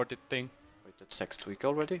 24-hour thing. Wait, that's next week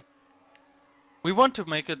already? We want to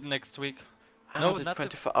make it next week. Ah, No, the not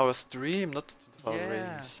 24-hour stream, not the 24-hour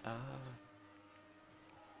Yeah. race. Ah.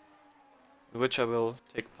 In which I will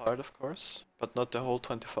take part, of course, but not the whole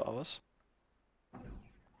 24 hours.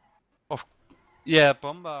 Yeah,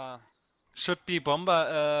 Bomba. Should be Bomba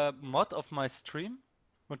a mod of my stream?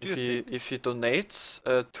 What do you think? If he donates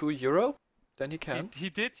 €2, then he can. He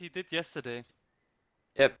did yesterday.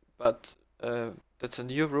 Yep, but that's a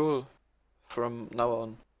new rule from now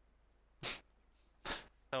on.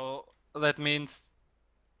 So that means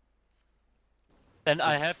then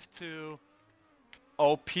I have to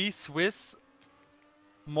OP Swiss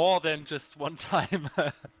more than just one time.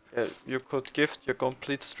 Yeah, you could gift your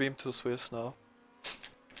complete stream to Swiss now.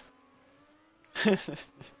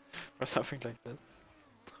 Or something like that.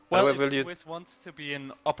 Well, However, if Swiss wants to be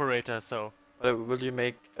an operator, so... will you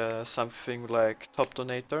make something like top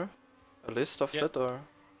donator? A list of that, or?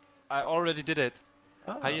 I already did it.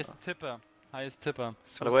 Ah. Highest tipper. Highest tipper.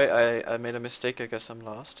 By the way, I made a mistake, I guess I'm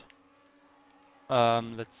last.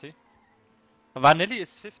 Let's see. Vanilli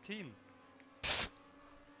is 15.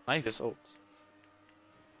 Nice. Years old.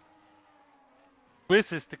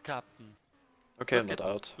 Swiss is the captain. Okay, I'm not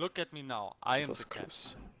out. Look at me now. I am was the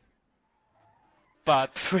close. captain.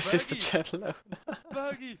 But Swiss is the channel.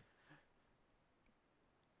 Bergie.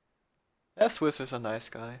 Yeah, Swiss is a nice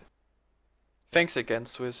guy. Thanks again,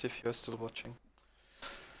 Swiss, if you're still watching.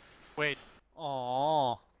 Wait.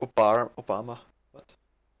 Oh. Obama. What?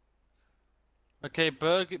 Okay,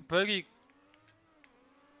 Bergie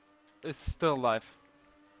is still alive.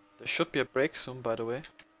 There should be a break soon, by the way.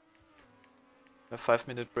 A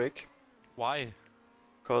 5-minute break. Why?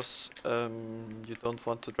 Because you don't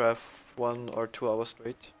want to drive 1 or 2 hours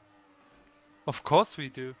straight. Of course we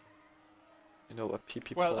do. You know, a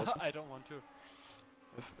PP Well, plaza. I don't want to.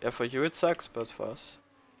 Yeah, for you it sucks, but for us.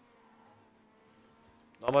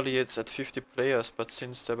 Normally it's at 50 players, but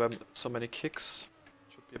since there were so many kicks,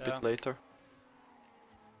 it should be a bit later.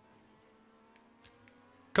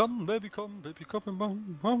 Come, baby, come,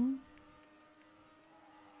 come. I'm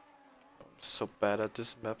so bad at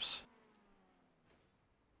these maps.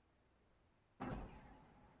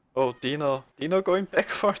 Oh, Dino. Dino going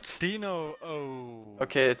backwards. Dino, oh.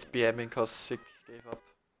 Okay, it's BMing cause Sick gave up.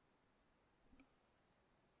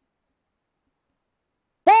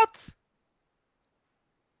 What?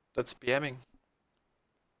 That's BMing.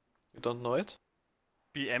 You don't know it?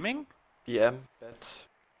 BMing? BM, bad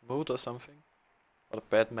mood or something. Or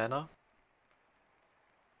bad manner.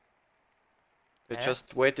 They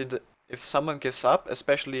just wait in the... If someone gives up,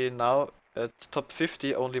 especially now at top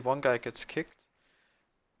 50, only one guy gets kicked.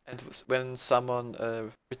 And when someone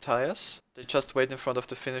retires, they just wait in front of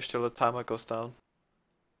the finish till the timer goes down.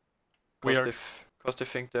 Because they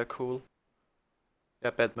think they're cool. Yeah,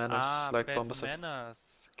 bad manners, like Bomber said. Bad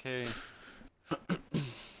manners, okay.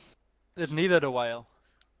 It needed a while.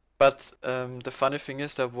 But the funny thing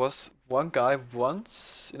is, there was one guy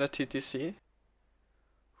once in a TTC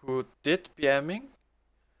who did BMing,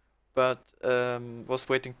 but was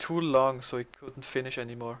waiting too long, so he couldn't finish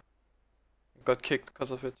anymore. Got kicked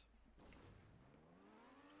because of it.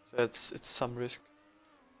 So it's some risk.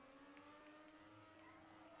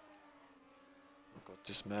 Got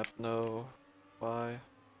this map now. Why?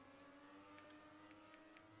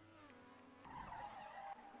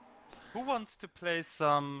 Who wants to play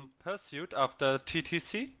some Pursuit after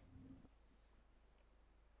TTC?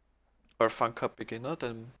 Or Fun Cup beginner,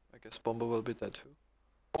 then I guess Bomber will be there too.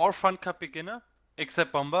 Or Fun Cup beginner,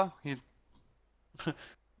 except Bomber.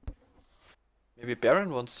 Maybe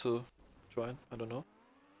Baron wants to join, I don't know.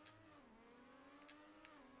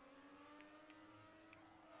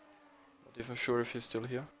 Not even sure if he's still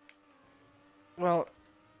here. Well,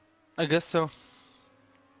 I guess so.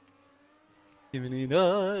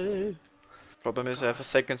 Problem is I have a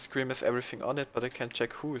second screen with everything on it, but I can't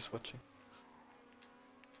check who is watching.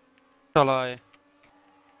 Shall I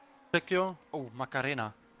check your... Oh,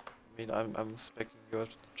 Macarena. I mean, I'm specking your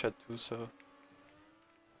chat too, so...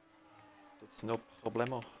 That's no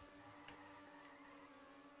problemo.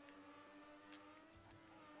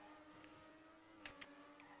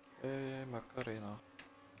 Macarena.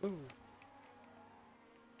 Ooh.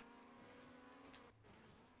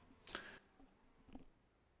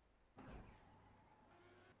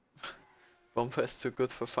 Bomber is too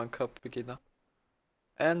good for Fun Cup beginner.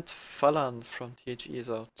 And Falan from THE is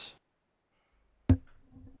out.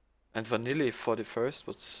 And Vanilli for the first,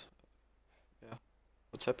 what's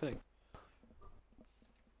happening?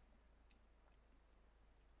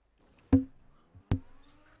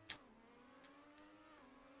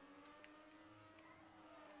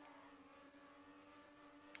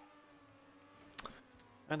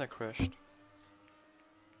 And I crashed.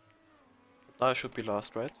 But now I should be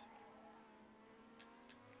last, right?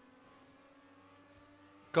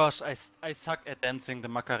 Gosh, I suck at dancing the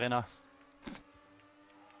Macarena.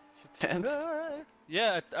 You danced?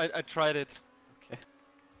 Yeah, I tried it. Okay.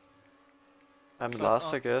 I'm But,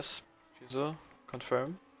 last, I guess. Shizu,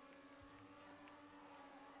 confirm.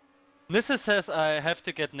 Nissa says I have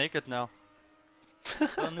to get naked now.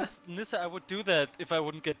 So Nissa, I would do that if I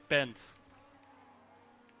wouldn't get banned.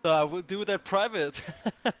 So I will do that private.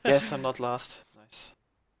 Yes, I'm not last. Nice.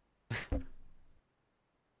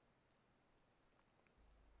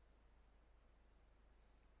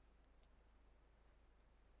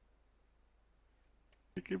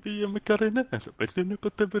 Give me a Macarena.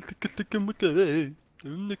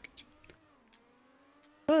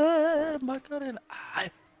 Macarena.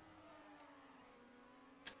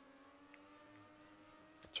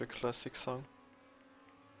 Such a classic song.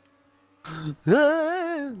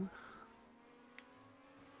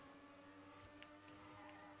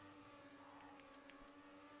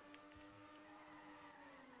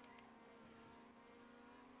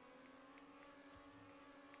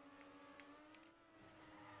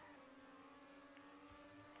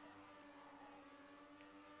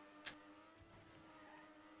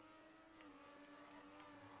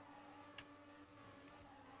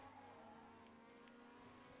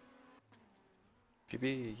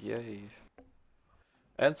 PB, yay.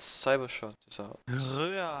 And Cybershot is out.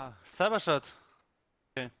 Yeah, Cybershot.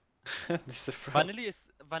 This is Fro.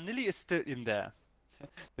 Vanilli is still in there.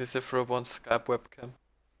 This is Fro on Skype webcam.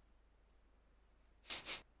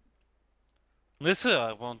 Listen,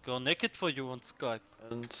 I won't go naked for you on Skype.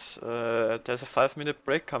 And there's a 5-minute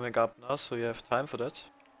break coming up now, so you have time for that,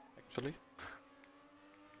 actually.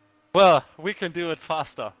 Well, we can do it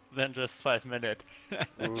faster than just 5 minutes.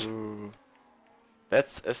 Ooh.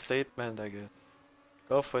 That's a statement, I guess.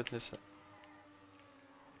 Go for it, Nissa.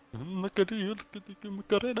 Macarena.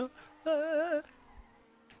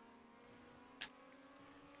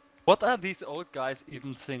 What are these old guys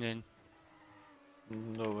even singing?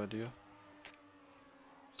 No idea.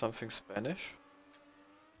 Something Spanish?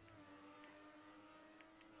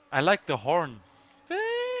 I like the horn.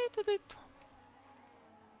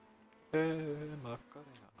 Macarena.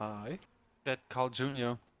 I. That Carl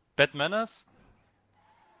Jr. Bad manners?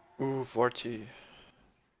 Ooh, Vorti.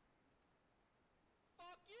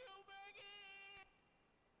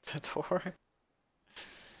 The door.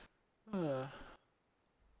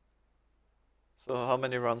 So how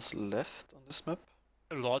many runs left on this map?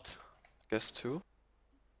 A lot. Guess 2.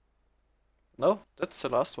 No, that's the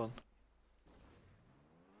last one.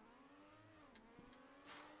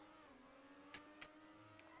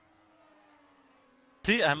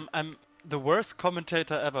 See, I'm the worst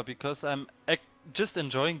commentator ever because I'm just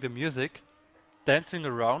enjoying the music, dancing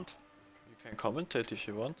around. You can commentate if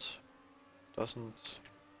you want. Doesn't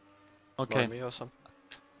Okay. annoy me or something.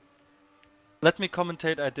 Let me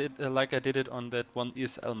commentate. I did like I did it on that one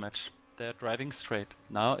ESL match. They're driving straight.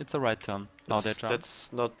 Now it's a right turn. Now they jump.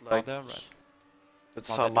 That's not Now like. they're right. That's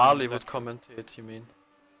Now how they're doing Marley would left turn. commentate, you mean?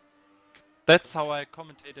 That's how I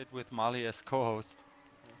commentated with Marley as co-host.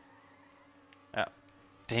 Yeah.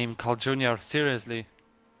 Damn, Carl Jr. Seriously.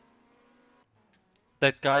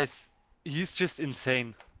 That he's just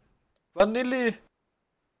insane. Vanilli!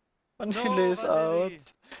 Vanilli is Vanilli.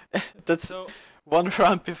 out. That's So, one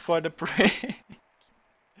round before the break.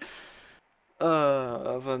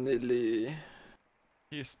 Vanilli.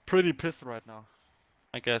 he's pretty pissed right now,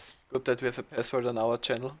 I guess. Good that we have a password on our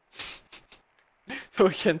channel. So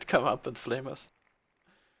he can't come up and flame us.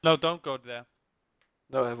 No, don't go there.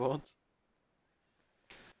 No, I won't.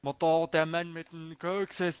 Motor, der Mann mit dem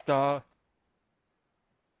Koks ist da.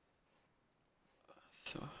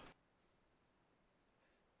 So.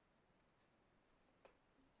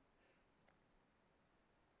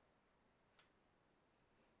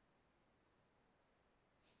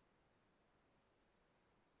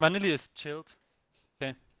 Vanilli is chilled.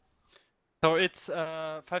 Okay. So it's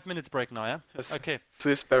 5 minutes break now, yeah? Yes. Okay.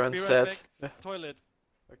 Swiss Baron Be right said. back. Yeah. Toilet.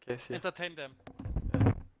 Okay, see. Entertain them.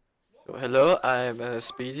 So, hello, I'm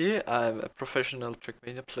Speedy. I'm a professional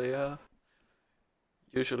Trackmania player.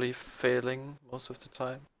 Usually failing most of the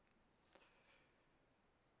time.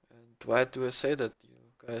 And why do I say that?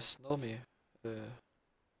 You guys know me.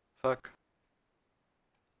 Fuck.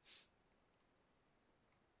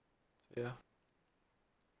 Yeah.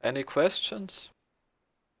 Any questions?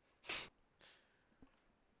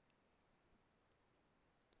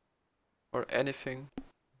 Or anything?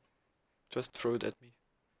 Just throw it at me.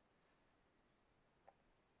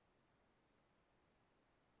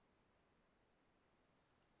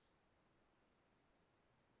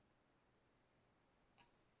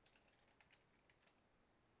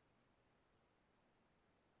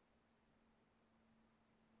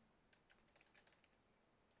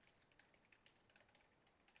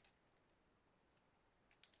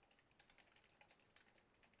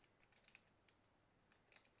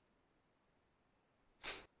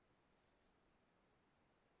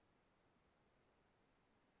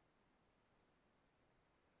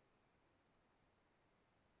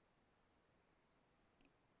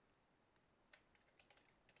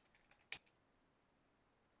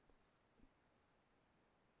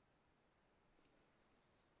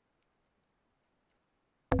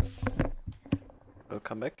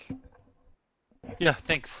 Welcome back. Yeah,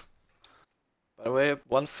 thanks. By the way,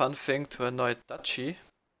 one fun thing to annoy Dachi,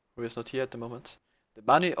 who is not here at the moment. The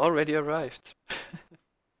money already arrived.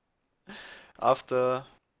 After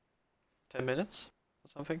 10 minutes or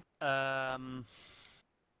something.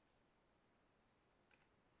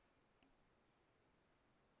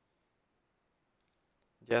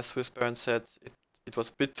 Yes, Whisperin said it was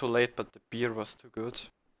a bit too late, but the beer was too good.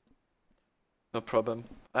 No problem.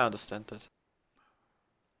 I understand that.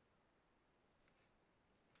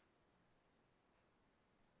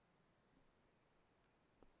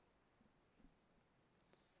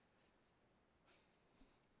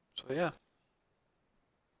 So yeah.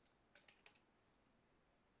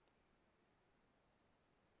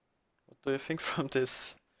 What do you think from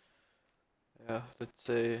this, yeah, let's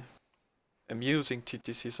say, amusing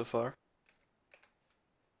TTC so far?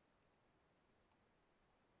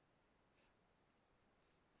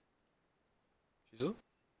 Shizu?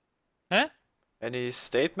 Huh? Any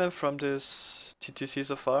statement from this TTC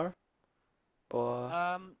so far?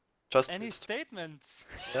 Or just Any pissed? statements?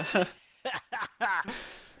 Yeah.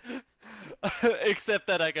 Except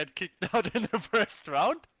that I got kicked out in the first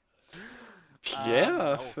round.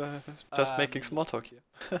 Yeah, No. just making small talk here.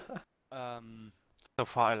 So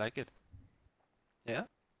far I like it. Yeah.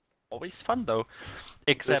 Always fun though.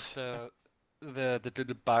 Except the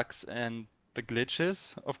little bugs and the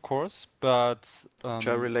glitches, of course, but Which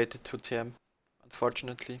are related to TM,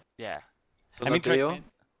 unfortunately. yeah. So I mean, Nadeo,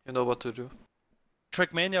 you know what to do.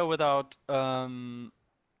 Trackmania without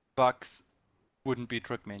bugs wouldn't be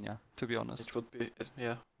Trackmania, to be honest. It would be,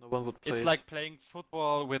 yeah, no one would play It's it. like playing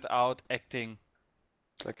football without acting.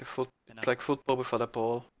 It's like it's like football without a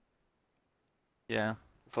ball. Yeah.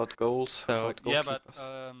 Without goals, without goalkeepers. Yeah, but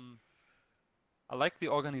I like the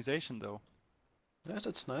organization though. Yeah,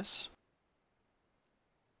 that's nice.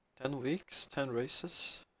 10 weeks, 10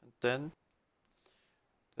 races, and then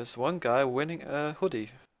there's one guy winning a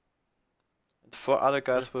hoodie. And 4 other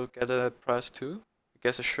guys will get a prize too. I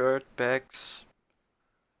guess a shirt, bags,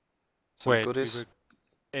 some goodies.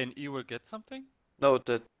 And you will get something? No,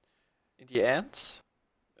 that in the end,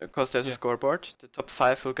 because there's a scoreboard, the top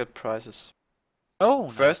 5 will get prizes. Oh,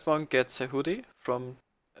 the first one gets a hoodie from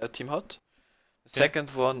Team Hot. The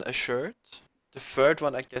second one a shirt. The third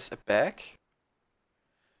one, I guess, a bag.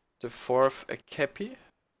 The fourth a cappy.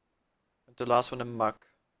 And the last one a mug.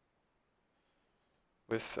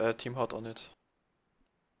 With Team Hot on it.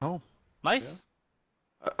 Oh, nice.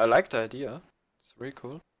 Yeah. I like the idea. It's really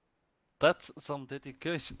cool. That's some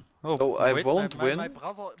dedication. Oh, no, I won't win. My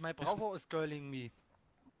brother is calling me.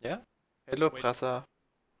 Yeah? Hello, brother.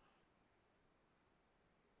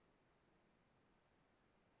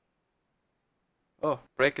 Oh,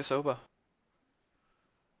 break is over.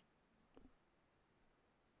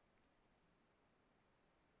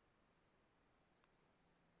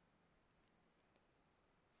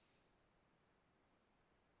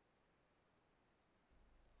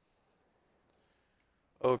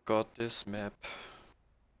 Oh god, this map.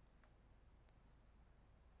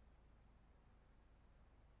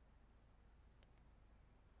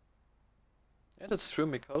 Yeah, that's true,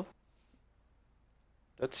 Mikhail.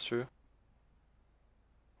 That's true.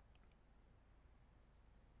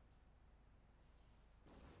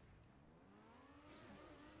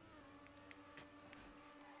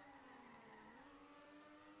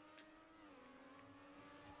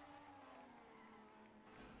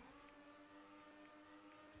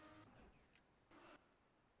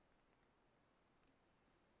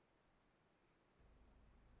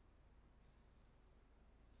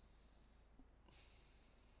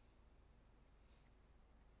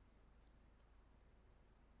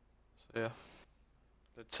 So yeah,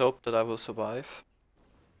 let's hope that I will survive.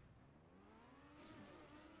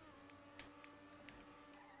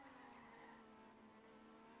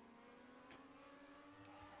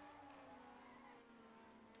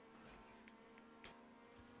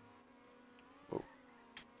 Oh.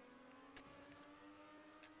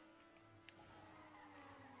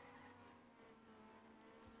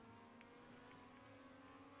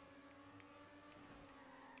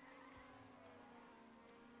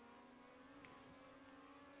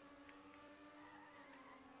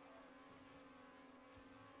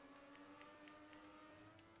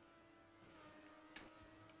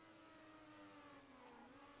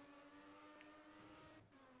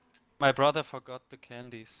 My brother forgot the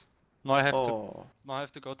candies. Now I have Oh. Now I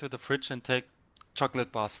have to go to the fridge and take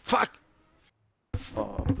chocolate bars. Fuck!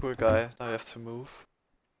 Oh, poor guy. Now I have to move.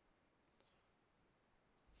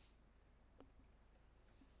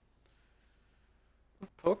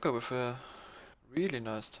 Poker with a really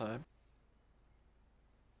nice time.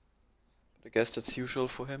 I guess that's usual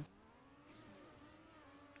for him.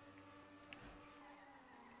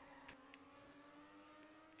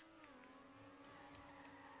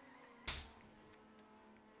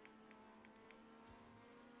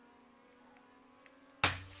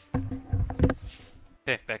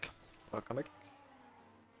 Okay, back. Welcome back.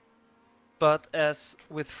 But as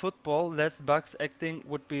with football, less bugs acting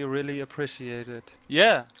would be really appreciated.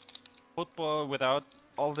 Yeah, football without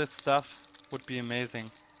all this stuff would be amazing.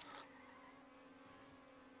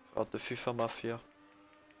 Without the FIFA Mafia.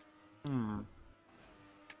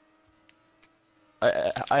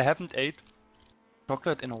 I haven't ate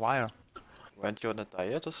chocolate in a while. Weren't you on a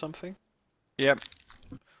diet or something? Yeah.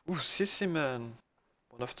 Ooh, Sissy Man!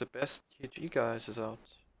 One of the best THE guys is out.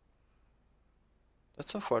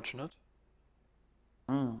 That's unfortunate.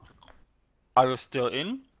 Are you still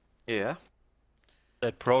in? Yeah.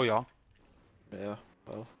 That pro, yeah. Yeah,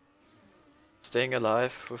 well. Staying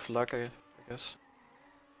alive with luck, I guess.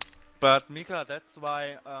 But Mika, that's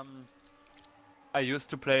why I used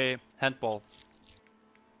to play handball.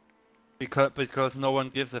 Because no one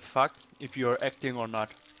gives a fuck if you're acting or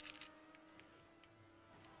not.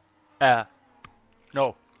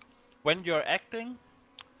 No. When you're acting,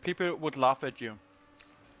 people would laugh at you.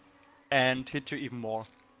 And hit you even more.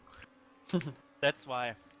 That's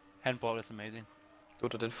why handball is amazing. Do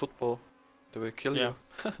that in football. They will kill Yeah.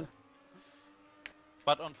 you.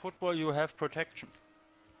 But on football you have protection.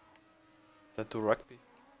 That do rugby.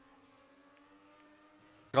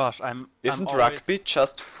 Gosh, Isn't I'm rugby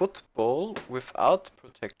just football without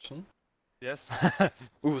protection? Yes.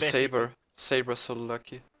 Ooh, Basically. Saber. Saber's so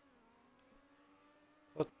lucky.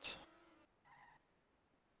 What?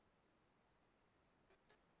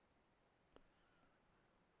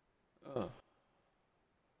 Oh.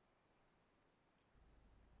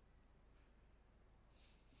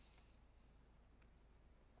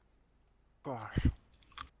 Gosh.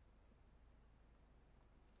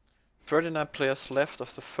 39 players left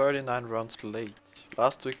after 39 rounds played.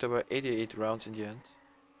 Last week there were 88 rounds in the end.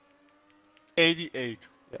 88.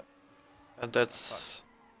 Yeah. And that's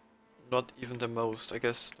not even the most. I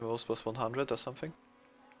guess the most was 100 or something.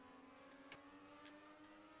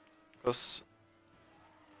 Because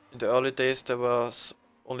in the early days there was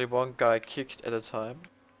only one guy kicked at a time.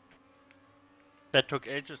 That took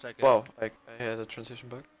ages, I guess. Wow, I had a transition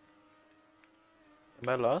bug. Am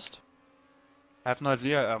I last? I have no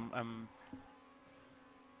idea.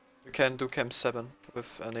 You can do Cam 7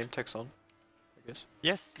 with name tags on, I guess.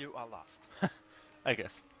 Yes, you are last. I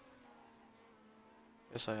guess.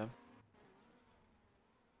 Yes, I am.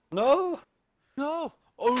 No! No!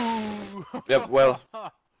 Oh! Yeah, well,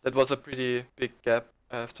 that was a pretty big gap,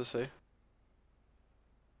 I have to say.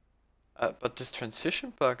 But this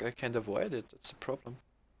transition bug, I can't avoid it, that's the problem.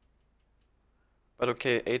 But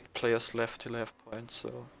okay, 8 players left till I have points,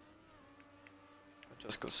 so I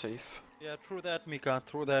just go safe. Yeah, true that, Mika,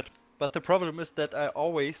 true that. But the problem is that I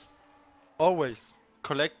always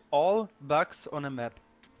collect all bugs on a map.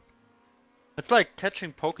 It's like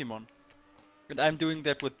catching Pokemon. And I'm doing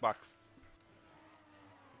that with bugs.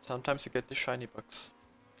 Sometimes you get the shiny bugs.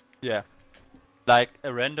 Yeah. Like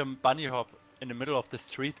a random bunny hop in the middle of the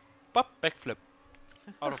street. Bop, backflip.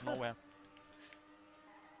 Out of nowhere.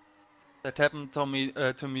 That happened to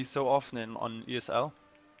me so often on ESL.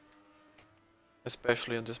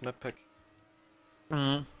 Especially in this map pack.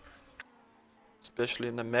 Mm. Especially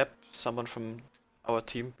in a map someone from our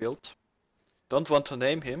team built. Don't want to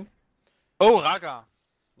name him. Oh, Raga!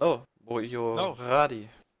 No, Boyoradi.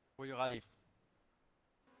 Boyoradi.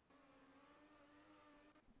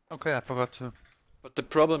 Okay, I forgot to. But the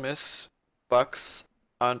problem is, bugs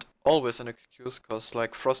aren't always an excuse, cause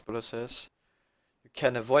like Frostbuller says, you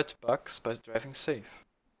can avoid bugs by driving safe.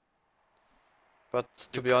 But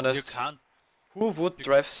to be honest, You can't. who would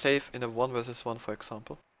drive safe in a 1 versus 1, for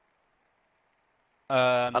example?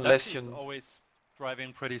 Unless He's always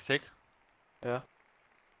driving pretty sick. Yeah.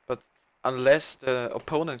 But unless the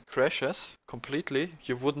opponent crashes completely,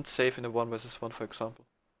 you wouldn't save in a 1 versus 1, for example.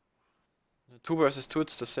 In a 2 versus 2,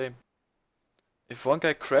 it's the same. If one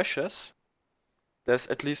guy crashes, there's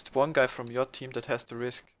at least one guy from your team that has the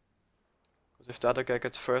risk. Because if the other guy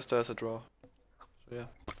gets first, there's a draw. So yeah.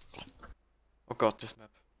 Oh god, this map.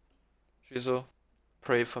 Shizo,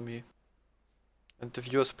 pray for me. And the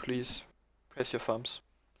viewers, please, press your thumbs.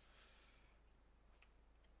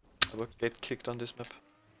 I will get kicked on this map.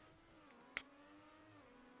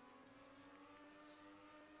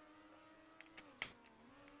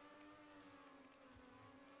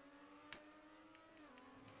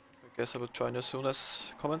 I guess I will join as soon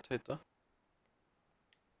as commentator.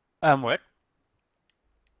 What?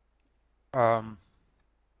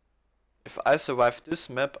 If I survive this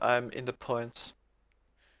map, I'm in the points.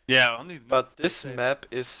 Yeah, only. But this map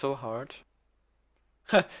is so hard.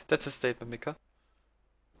 That's a statement, Mika.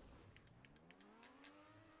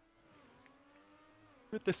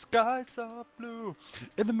 With the skies are blue,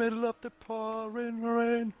 in the middle of the pouring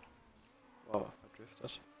rain. Wow, I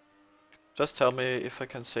drifted. Just tell me if I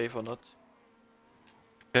can save or not.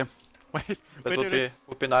 Okay. Wait. That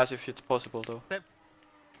would be nice if it's possible though.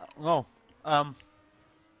 No.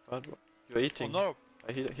 But you're eating. Oh no.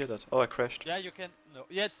 I hear that. Oh, I crashed. Yeah, you can. No.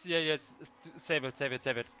 Yeah, save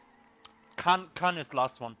it. Can is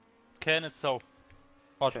last one. Can is so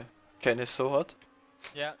hot. Okay. Ken is so hot.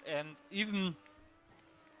 Yeah, and even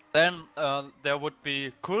then, there would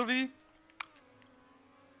be Kulvi.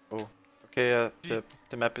 Oh. Okay,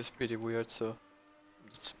 the map is pretty weird, so I'm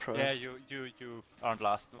not surprised. Yeah, you aren't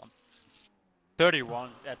last one. 31,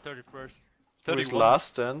 yeah, 31st. Who is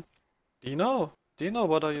last then? Dino? Dino,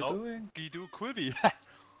 what are you No, doing? Guido Kulvi.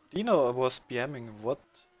 Dino was BMing, what?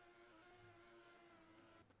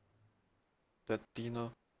 That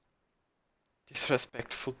Dino.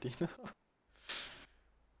 Disrespectful Dino.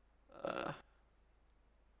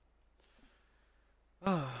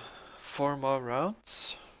 uh, 4 more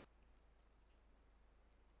rounds.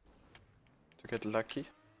 To get lucky.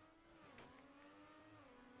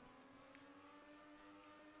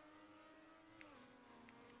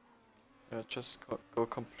 Yeah, just go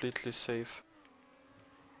completely safe.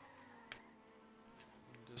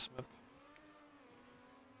 In this map.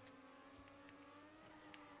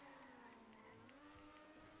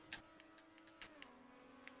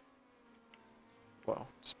 Wow,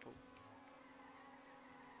 this pull.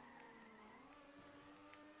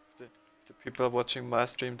 If the people are watching my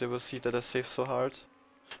stream, they will see that I save so hard.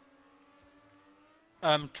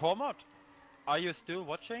 Tormod, are you still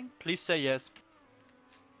watching? Please say yes.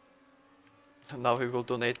 Now he will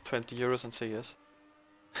donate 20 euros and say yes.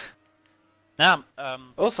 Yeah,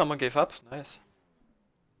 Oh, someone gave up. Nice.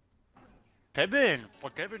 Kevin,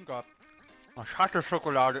 what Kevin got? Oh, hatte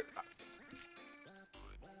Schokolade.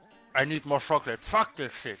 I need more chocolate. Fuck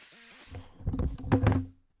this shit.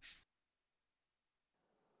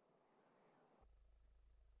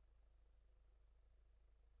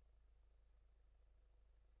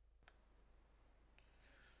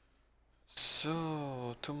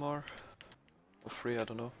 So, 2 more. Or 3, I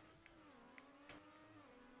don't know.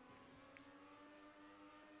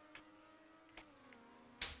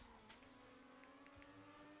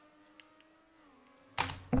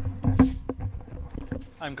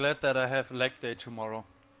 I'm glad that I have leg day tomorrow.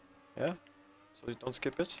 Yeah? So you don't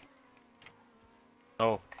skip it?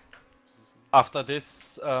 No. After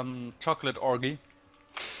this chocolate orgy.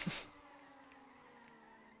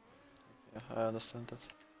 Yeah, I understand that.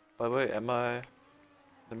 By the way, am I in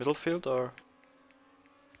the middle field or?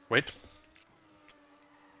 Wait.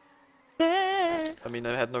 I mean,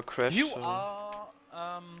 I had no crash. You so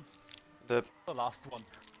are the last one.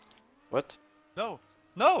 what? No.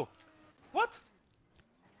 No. What?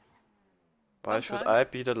 Why should I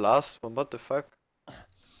be the last one? What the fuck?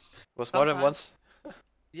 Was more than once?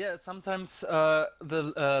 Yeah, sometimes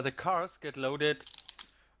the cars get loaded.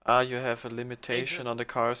 Ah, you have a limitation on the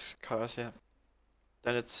cars, yeah.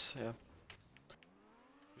 Then it's, yeah.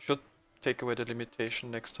 You should take away the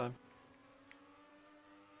limitation next time.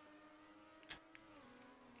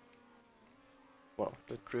 Wow,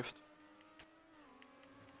 that drift.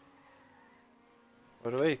 By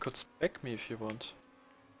the way, you could spec me if you want.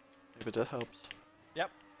 Maybe that helps. Yep,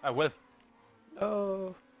 I will.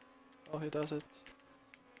 No! Oh, he does it.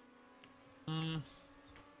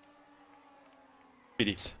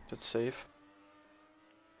 That's safe.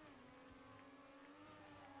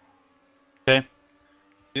 Okay.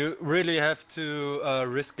 You really have to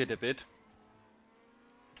risk it a bit.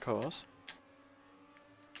 Because?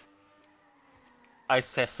 I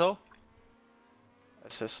said so. I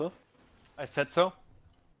say so? I said so.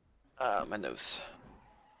 Ah, my nose.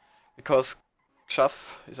 Because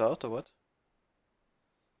Kshav is out or what?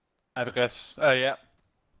 I guess. Yeah.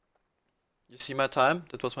 You see my time?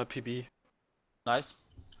 That was my PB. Nice.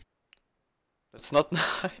 That's not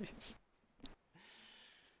nice.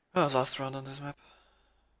 Oh, last round on this map.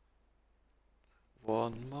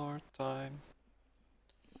 One more time.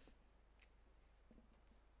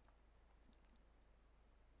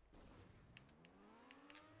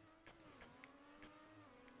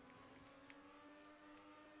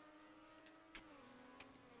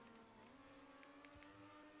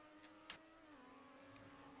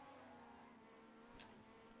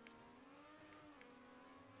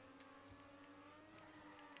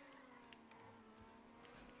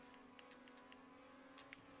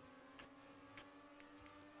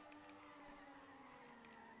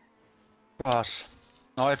 Gosh,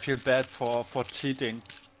 now I feel bad for cheating.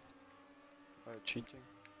 Cheating.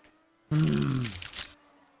 Hmm.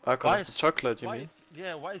 Because of the chocolate, you mean?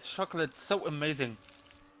 Why is chocolate so amazing?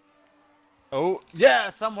 Oh, yeah,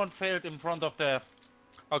 someone failed in front of the...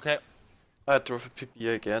 Okay. I drove a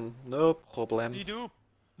PP again, no problem. Did you?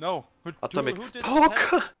 No. Atomic who did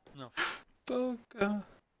Poker! No. Poker!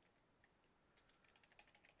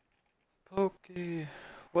 Pokey,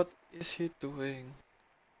 what is he doing?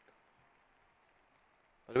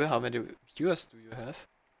 By the way, how many viewers do you have?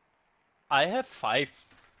 I have 5.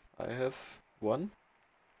 I have 1.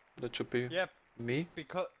 That should be me.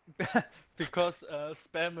 Because because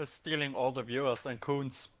spam is stealing all the viewers and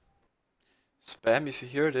coons. Spam, if you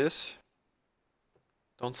hear this,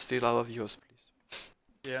 don't steal our viewers, please.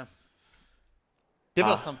 Yeah. Give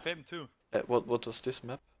us some fame too. What was this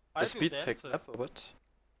map? The speed tech map or what?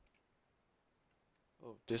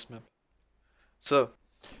 Oh, this map. So,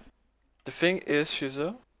 the thing is,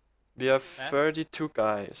 Shizu, we have 32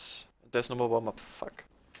 guys. There's no more warm-up, fuck.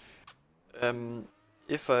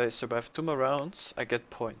 If I survive 2 more rounds, I get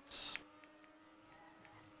points.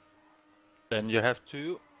 Then you have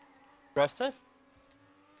to drive safe?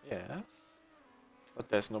 Yes. But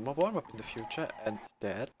there's no more warm-up in the future, and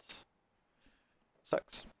that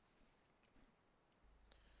sucks.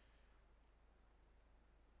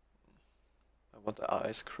 I want the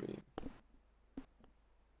ice cream.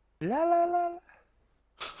 La la la la.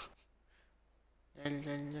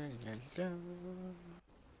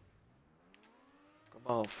 Come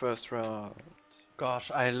on, first round.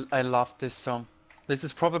 Gosh, I love this song. This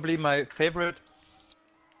is probably my favorite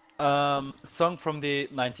song from the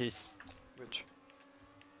 90s. Which?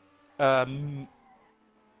 To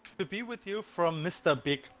Be With You from Mr.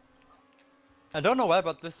 Big. I don't know why,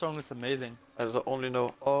 but this song is amazing. I only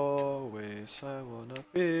know Always I Wanna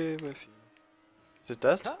Be With You. Is it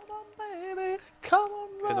that? Come on, baby, come on,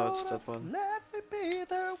 okay, no, it's that one. Let me be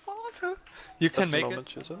the one who... You can Just make a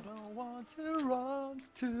moment, it. Shizu. I don't want to run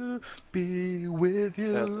to be with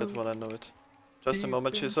you. Yeah, that one I know it. Just a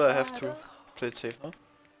moment, Shizu, I have to play it safe now.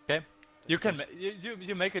 Okay. You can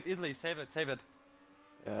you make it easily. Save it, save it.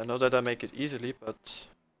 Yeah, I know that I make it easily, but...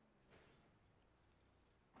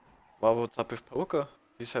 Wow, what's up with Poker?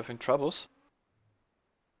 He's having troubles.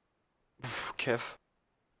 Oof, Kev.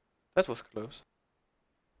 That was close.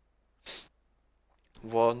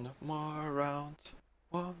 One more round.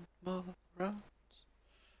 One more round.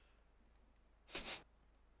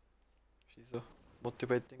 She's a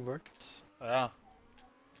motivating words. Yeah.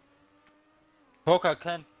 Poker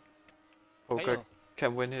can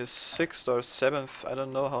win his 6th or 7th. I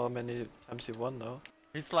don't know how many times he won now.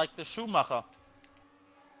 He's like the Schumacher.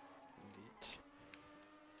 Indeed.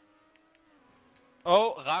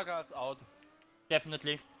 Oh, Raga is out.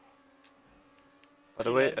 Definitely. By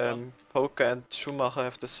the way, Poker and Schumacher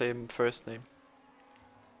have the same first name.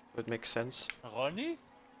 So it makes sense. Ronny?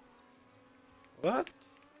 What?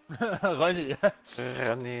 Ronny.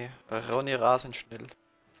 Ronny Rasenschnell.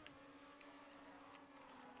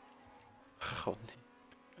 Ronny.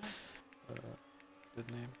 Good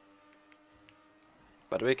name.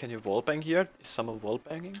 By the way, can you wallbang here? Is someone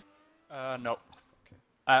wallbanging? No.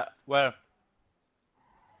 Okay. Well.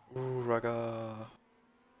 Ooh, Raga.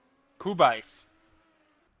 Kubais.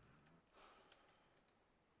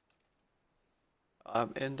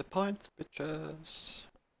 I'm in the points, bitches.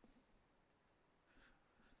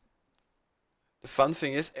 The fun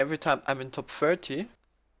thing is, every time I'm in top 30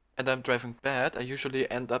 and I'm driving bad, I usually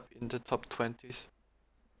end up in the top 20s.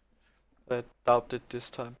 I doubt it this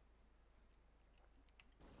time.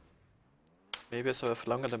 Maybe I survive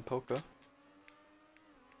longer than Poker.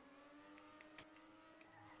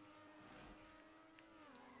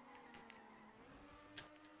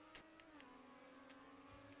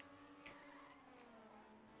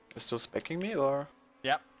 You're still specking me, or?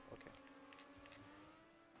 Yeah. Okay.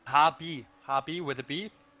 HB with a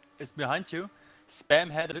B is behind you.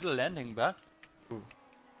 Spam had a little landing back. Ooh.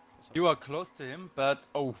 You are close to him, but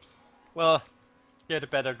oh, well, he had a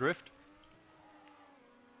better drift.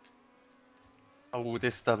 Oh,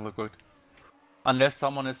 this doesn't look good. Unless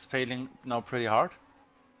someone is failing now pretty hard.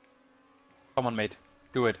 Come on, mate,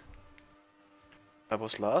 do it. I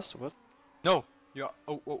was last, or what? No, you're.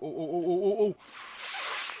 Oh.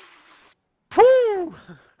 Woo!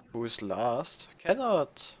 Who is last?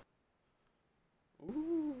 Cannot.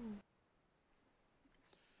 Ooh.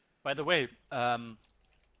 By the way, a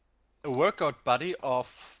workout buddy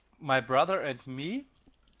of my brother and me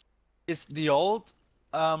is the old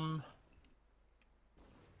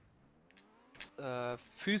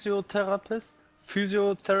physiotherapist,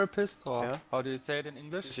 or Yeah. how do you say it in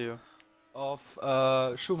English? Physio. Of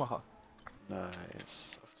Schumacher.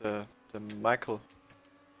 Nice. Of the Michael.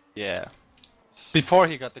 Yeah. Before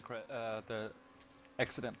he got the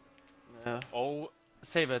accident. Yeah. Oh,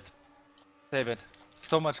 save it. Save it.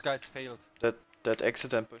 So much guys failed. That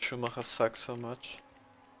accident by Schumacher sucks so much.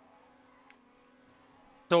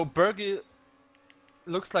 So Bergie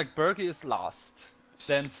looks like Bergie is last.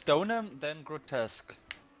 Then Stoneham, then Grotesque.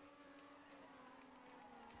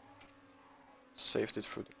 Saved it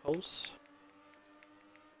through the poles.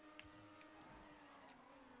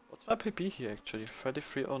 What's my PB here actually?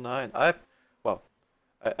 3309.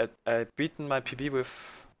 I beaten my PB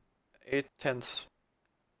with 8/10.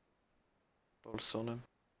 Stoneham.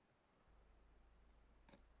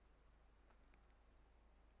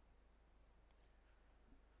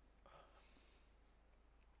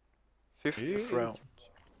 50th round.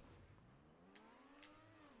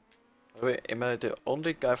 By the way, am I the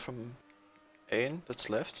only guy from Ain that's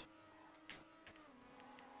left?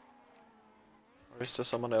 Or is there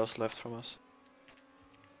someone else left from us?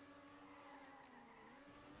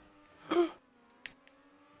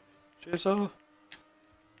 Shizu!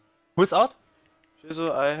 Who's out?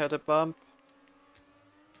 Shizu, I had a bump.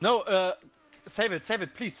 No, save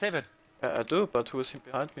it, please, save it. I do, but who is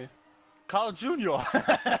behind me? Carl Jr.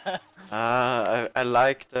 I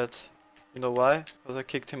like that. You know why? Because I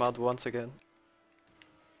kicked him out once again.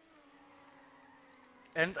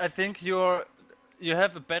 And I think you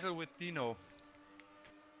have a battle with Dino.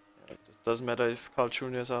 Yeah, it doesn't matter if Carl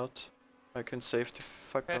Jr. is out. I can save the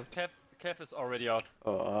fuck out. Kev is already out.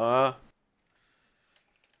 Oh,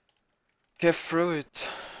 get through it.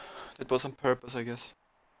 That was on purpose, I guess.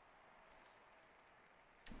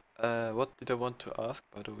 What did I want to ask,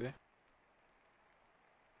 by the way?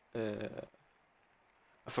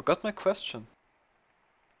 I forgot my question.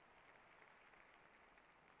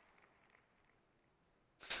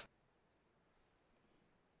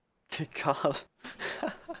 Carl.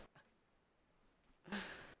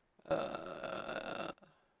 By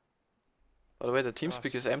the way, the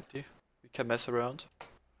TeamSpeak is empty. We can mess around.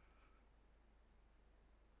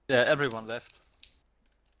 Yeah, everyone left.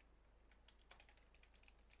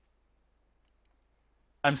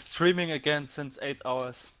 I'm streaming again since 8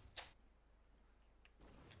 hours.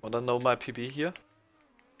 Wanna know my PB here?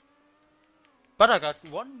 But I got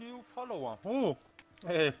one new follower. Oh,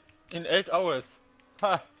 hey, in 8 hours.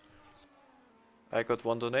 Ha. I got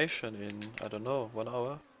one donation in, I don't know, 1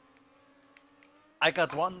 hour. I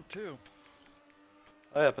got one too.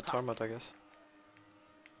 Oh yeah, but Tormod, I guess.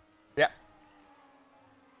 Yeah.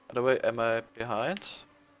 By the way, am I behind?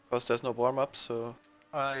 Because there's no warm-up, so...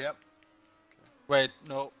 Yep. Okay. Wait,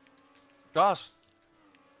 no. Gosh.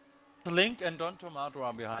 Link and Don Tomato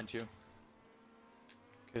are behind you.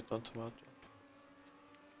 Okay, Don Tomato.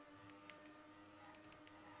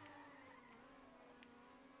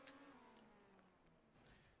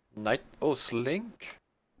 Night... Oh, Slink?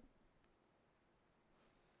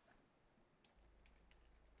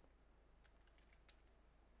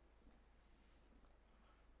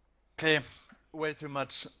 Okay, way too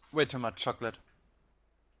much chocolate.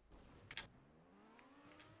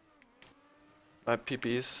 My PB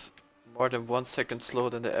is more than 1 second slower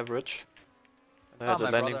than the average. And I had a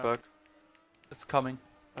landing bug. It's coming.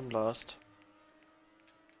 I'm lost.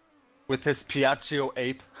 With his Piaggio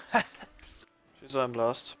ape. She's I'm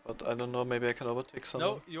lost, but I don't know, maybe I can overtake someone.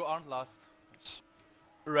 No, you aren't lost. Yes.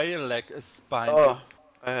 Rail leg is behind you. Oh,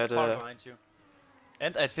 I had Far behind you.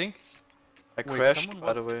 And I think... I crashed,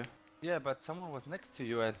 by the way. Yeah, but someone was next to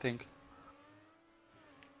you, I think.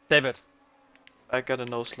 David. I got a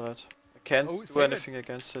no slide. I can't do anything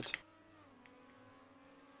against it.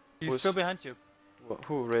 He's still behind you.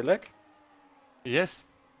 Who, Rayleg? Yes.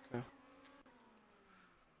 Okay.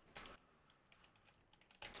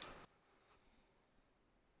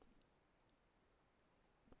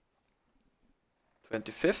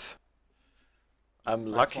 '25th? I'm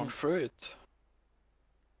lucking through it.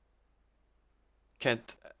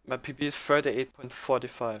 Can't. My PB is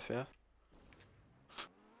 38.45, yeah?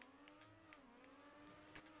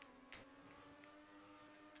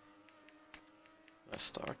 Nice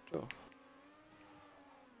start though.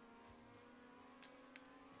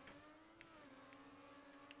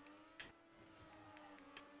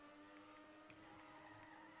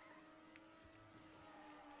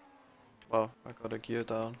 Wow, I got a gear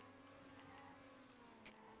down.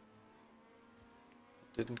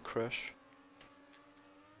 Didn't crash.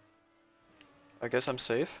 I guess I'm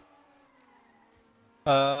safe.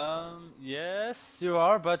 Yes, you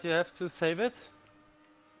are, but you have to save it.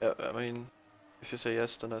 Yeah, I mean, if you say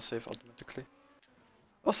yes, then I save automatically.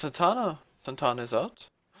 Oh, Santana! Santana is out?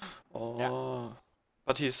 Oh, yeah.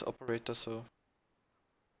 But he's operator, so...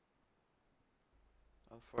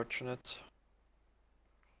 unfortunate.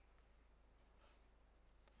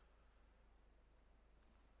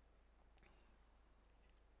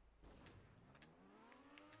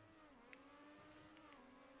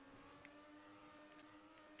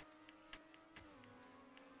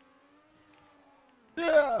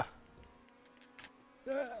 Yeah.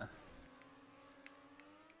 Yeah.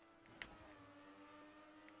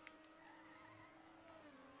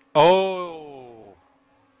 Oh.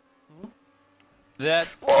 Hmm?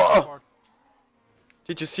 That's Whoa! smart.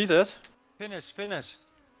 Did you see that? Finish. Save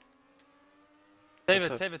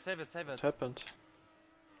What it, save it. What happened?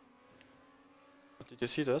 Did you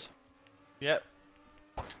see that? Yep.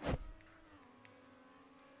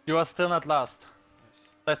 You are still not last. Nice.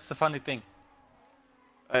 That's the funny thing.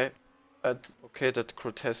 Okay, that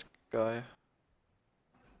grotesque guy.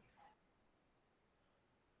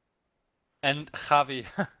 And Javi.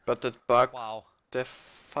 But that bug, Wow. the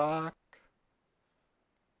fuck?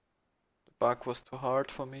 The bug was too hard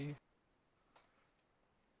for me.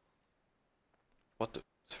 What the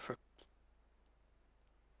fuck?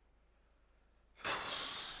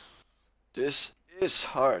 This is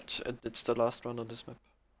hard, and it's the last round on this map.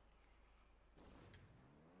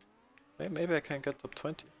 Maybe I can get top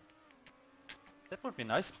 20. That would be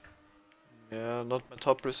nice. Yeah, not my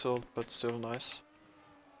top result, but still nice.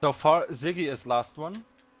 So far, Ziggy is last one.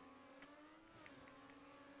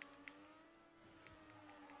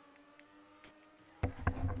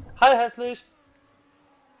 Hi, Hässlich.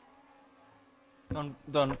 Don't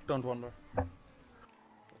wonder. That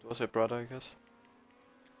was your brother, I guess.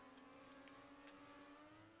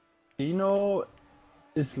 Dino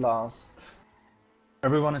is last.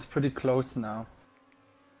 Everyone is pretty close now.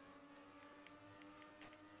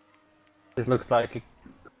 This looks like a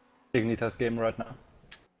Dignitas game right now.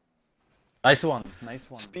 Nice one.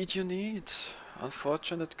 Speed you need.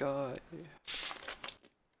 Unfortunate guy.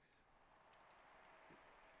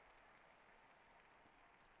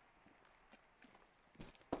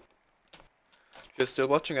 If you're still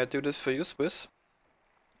watching, I do this for you, Swiss.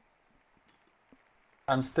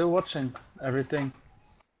 I'm still watching everything.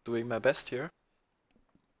 Doing my best here.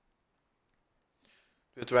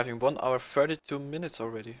 We're driving 1 hour 32 minutes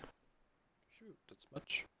already. Phew, that's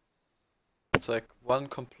much. It's like one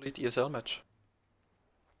complete ESL match.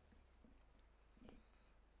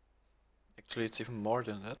 Actually, it's even more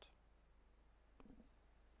than that.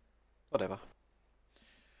 Whatever.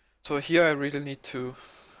 So here I really need to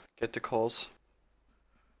get the calls.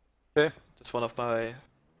 Okay. That's one of my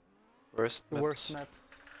worst The maps. worst map.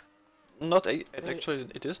 Not actually,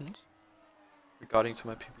 it isn't. Regarding to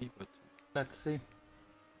my PB, but Let's see.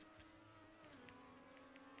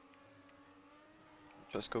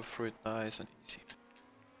 just go through it nice and easy.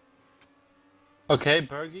 Okay,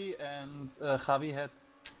 Bergie and Javi had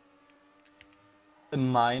a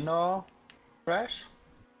minor crash.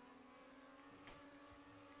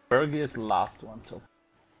 Bergie is the last one, so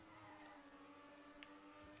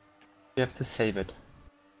you have to save it.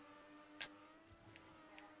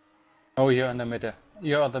 Oh, you're in the middle.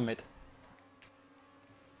 You're the mid.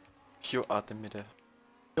 You are the middle.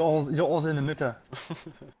 You're also in the middle.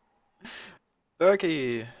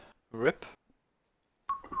 Bergie! Rip.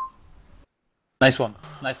 Nice one,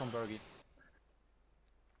 Bergie.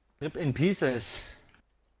 Rip in pieces.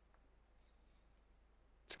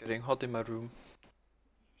 It's getting hot in my room.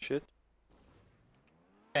 Shit.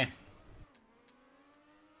 Okay.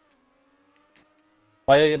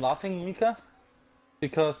 Why are you laughing, Mika?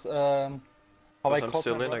 Because how I I'm called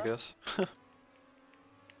still my in, I brother? guess.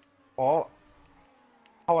 Or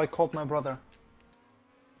how I called my brother.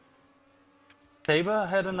 Saber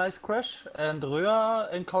had a nice crash, and Röhr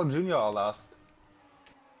and Carl Jr. are last.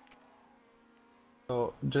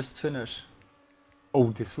 So just finish.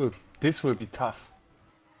 Oh, this will be tough.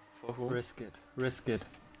 For whom? Risk it. Did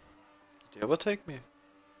they overtake me?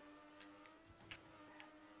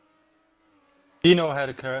 Dino had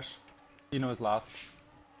a crash. Dino is last.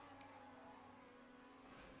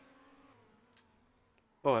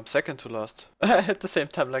 Oh, I'm second to last. At the same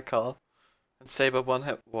time like Carl. And Saber one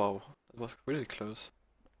hit. Wow, that was really close.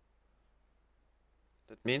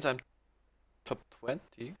 That means I'm top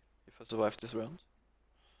 20 if I survive this round.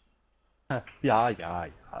 Yeah.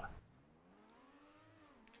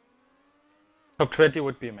 Top 20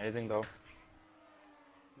 would be amazing though.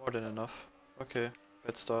 More than enough. Okay,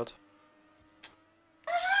 bad start.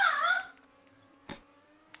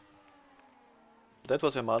 That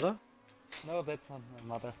was your mother? No, that's not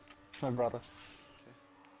my mother. It's my brother. Okay.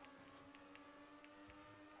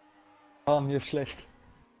 Oh, mir ist schlecht.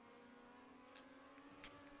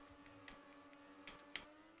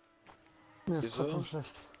 Mir ist Wieso? trotzdem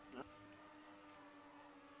schlecht.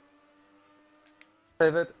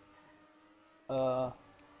 Save it.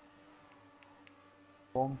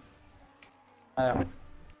 Boom. Ja.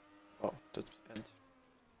 Oh, that's end.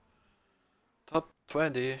 Top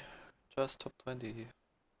 20. Just top 20.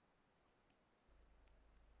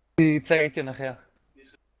 Die zeige ich dir nachher.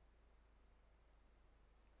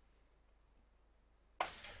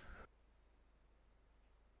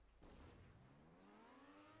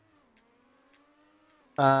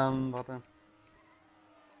 Warte.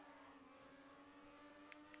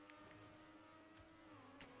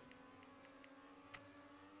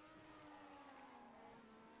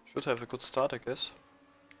 Should have a good start, I guess.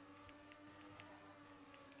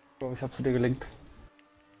 Oh, ich hab sie dir gelinkt.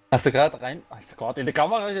 Hast du gerade rein? Hast du gerade in die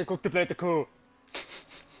Kamera geguckt, du blöde Kuh?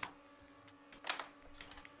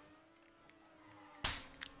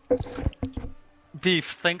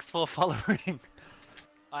 Beef, thanks for following.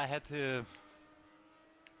 I had to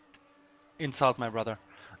insult my brother.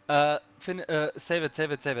 Save it,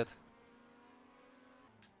 save it, save it.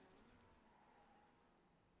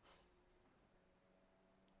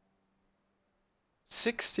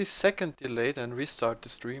 "60-second delay, then restart the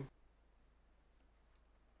stream."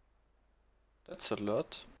 That's a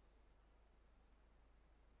lot.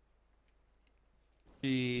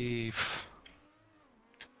 Beef.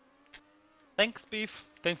 Thanks, Beef.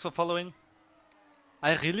 Thanks for following.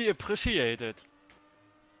 I really appreciate it.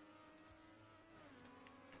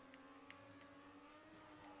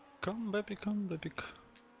 Come, baby, come, baby.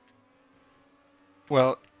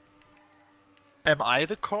 Well, am I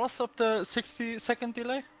the cause of the 60-second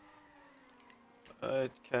delay?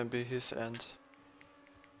 It can be his end.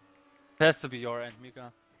 It has to be your end,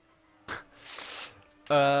 Mika.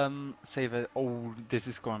 Save it. Oh, this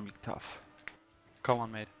is gonna be tough. Come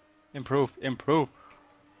on, mate. Improve, improve.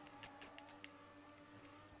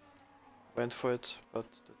 Went for it, but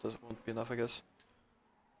that won't be enough, I guess.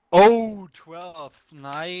 Oh, 12.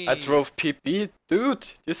 Nice. I drove PB,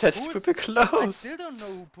 dude. You said it would be I close. still don't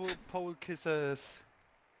know who Pole kisses.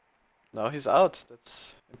 Now he's out.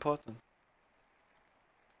 That's important.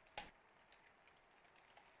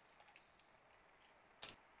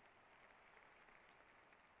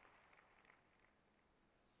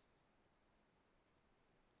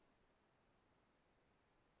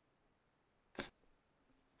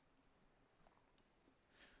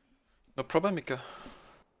 No problem, Mika.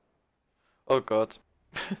 Oh god.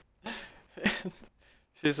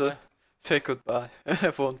 She's a... Say goodbye.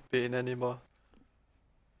 I won't be in anymore.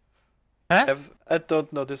 Huh? I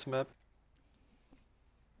don't know this map.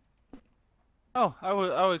 Oh, I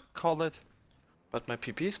would call it. But my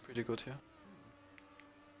PP is pretty good here.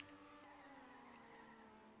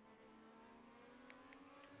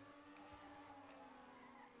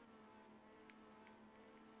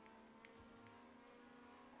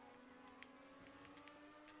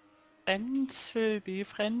 Friends will be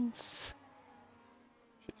friends.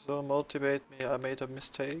 She so motivate me, I made a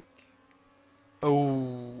mistake.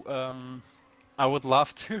 Oh, I would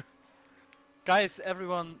love to. Guys,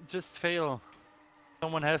 everyone just fail.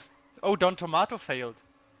 Someone has... Oh, Don Tomato failed.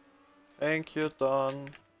 Thank you, Don.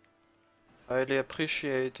 Highly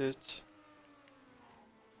appreciate it.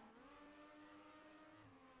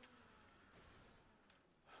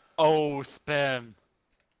 Oh, spam.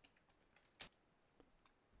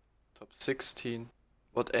 Top 16.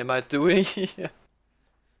 What am I doing here?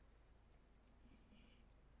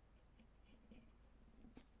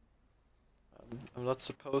 I'm not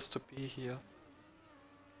supposed to be here.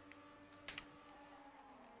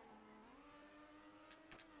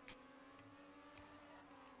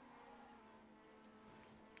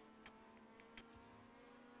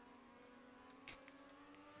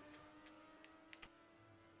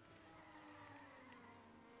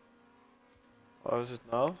 How is it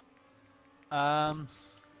now?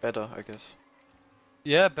 Better, I guess.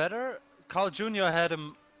 Yeah, better. Carl Jr. had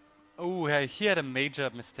a... Oh, he had a major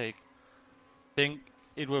mistake. Think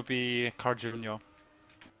it will be Carl Jr. That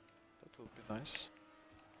would be nice.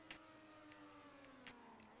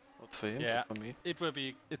 Not for him, Yeah, but for me. it will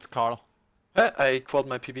be... It's Carl. I quad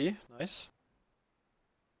my PB. Nice.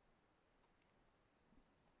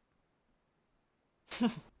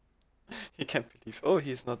 He can't believe. Oh,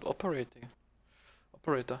 he's not operating.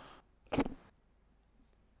 Operator.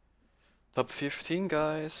 Top 15,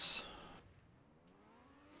 guys.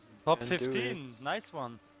 Top Can do 15. it. Nice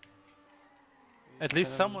one. We At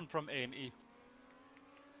least can- someone from A&E.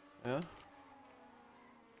 Yeah.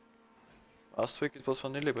 Last week it was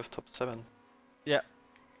Vanilla with top 7. Yeah.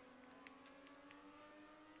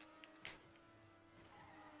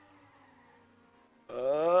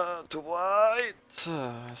 Too wide.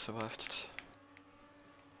 I survived it.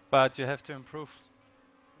 But you have to improve.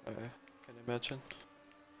 I can imagine.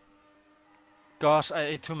 gosh, I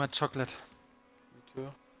ate too much chocolate. Me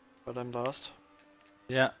too, but I'm last.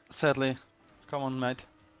 Yeah, sadly. Come on, mate.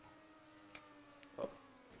 Oh.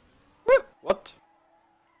 Woo! What?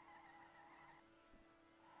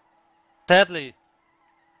 Sadly.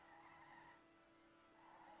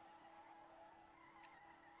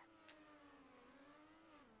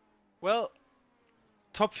 Well,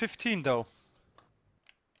 top 15 though.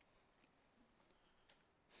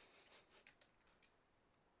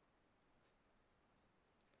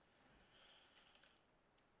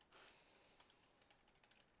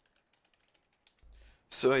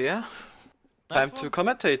 So yeah, Nice time to one.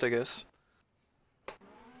 commentate, I guess.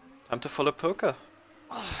 Time to follow poker.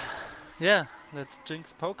 Yeah, let's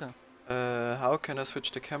jinx poker. How can I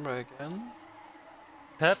switch the camera again?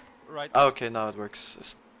 Tap right. Ah, okay, now it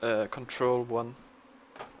works. Control 1.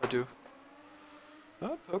 I do.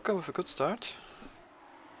 Oh, poker with a good start.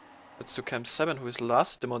 Let's do Cam 7, who is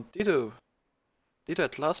last at the Mount Dido. Dido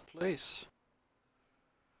at last place.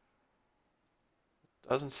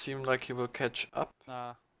 Doesn't seem like he will catch up.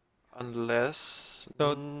 Nah. Unless...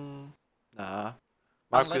 So, nah.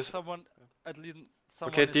 unless Marcus... someone, at least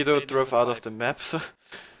someone Okay, is Dido fading drove the out of fight. the map, so...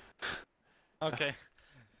 Okay.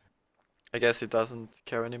 I guess he doesn't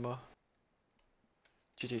care anymore.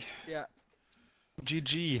 GG. Yeah.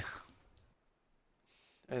 GG.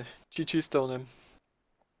 GG stone him.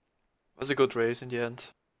 Was a good race in the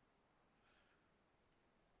end.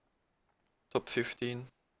 Top 15.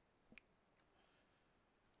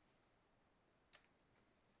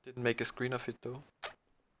 Didn't make a screen of it though.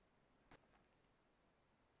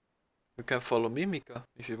 You can follow me, Mika,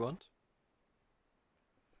 if you want.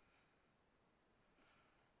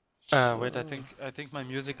 Wait, I think my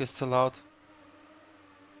music is too loud.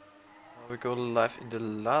 Now we go live in the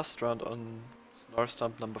last round on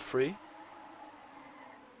Snorstump number 3.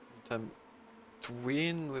 Meantime,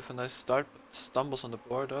 Tween with a nice start, but stumbles on the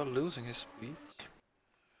border, losing his speed.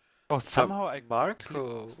 Oh, somehow I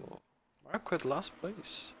Marco at last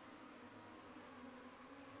place.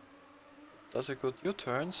 Does a good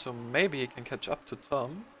U-turn, so maybe he can catch up to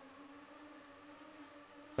Tom.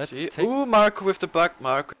 See, ooh, Marco with the bug.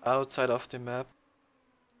 Marco outside of the map.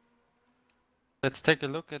 Let's take a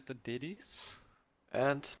look at the ditties.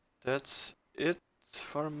 And that's it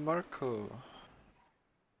for Marco.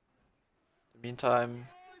 In the meantime,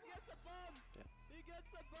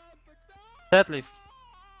 Sadly.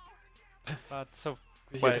 But so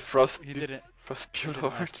we get a frost he did it.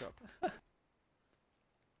 Lord. Nice job.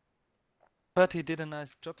 But he did a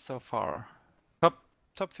nice job so far.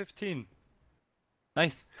 Top 15.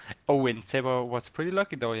 Nice. Oh, and Saber was pretty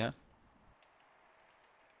lucky though, yeah.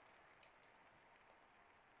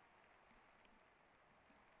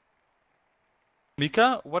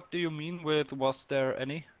 Mika, what do you mean with was there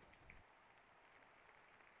any?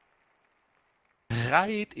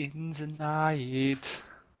 Right in the night.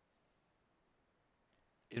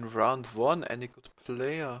 In round 1, any good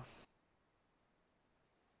player?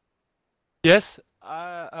 Yes,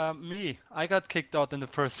 me. I got kicked out in the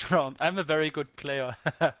first round. I'm a very good player.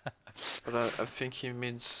 But I think he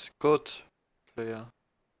means good player.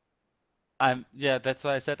 Yeah, that's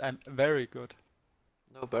why I said I'm very good.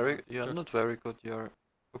 No, you're not very good, you're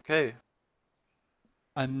okay.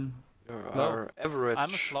 You're average.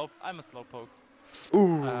 I'm a slow poke.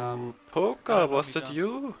 Ooh, poker, was that Mika.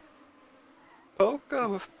 you? Poker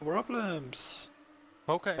with problems.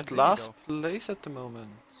 Poker at last place at the moment.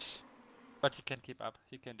 But he can keep up,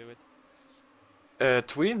 he can do it.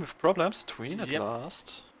 Tween with problems, Tween at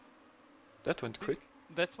last. That went quick.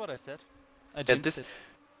 That's what I said. I jinxed it.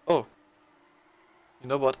 Oh. You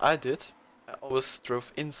know what I did? I always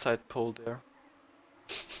drove inside pole there.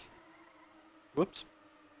 Whoops.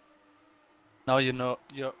 Now you know,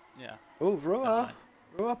 yeah. Oh, Roa.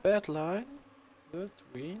 Roa, bad line.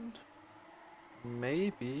 Tween.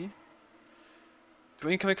 Maybe.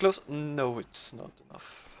 Tween coming close? No, it's not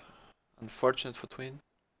enough. Unfortunate for Tween.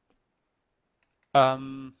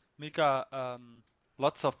 Mika,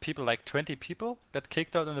 lots of people, like 20 people, got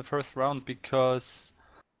kicked out in the first round because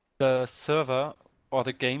the server or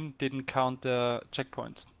the game didn't count the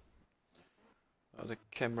checkpoints. Now the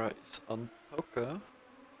camera is on poker.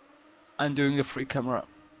 I'm doing a free camera.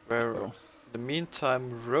 Where in the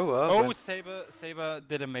meantime Roa. Oh, Saber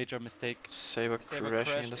did a major mistake. Saber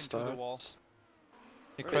crashing in the start. The wall.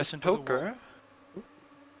 He crashed into poker. The wall.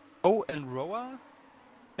 Oh, and Roa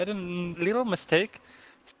had a little mistake.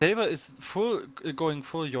 Saber is going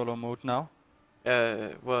full YOLO mode now.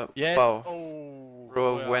 Well, yes. Wow. Oh,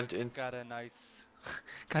 Roa went in. Got a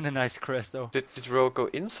nice crash though. Did Roa go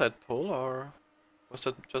inside pole, or was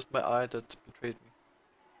that just my eye that betrayed me?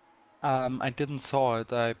 I didn't saw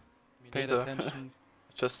it. Me paid neither. attention.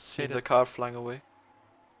 Just seen Paid the it. car flying away.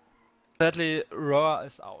 Sadly, Roar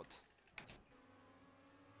is out.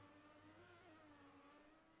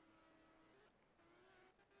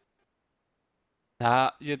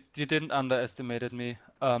 Nah, you didn't underestimate me.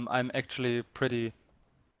 I'm actually pretty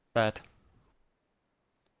bad.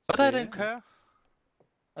 But So I yeah. don't care.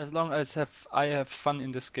 As long as I have fun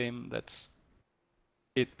in this game, that's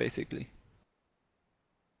it basically.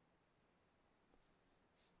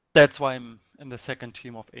 That's why I'm in the second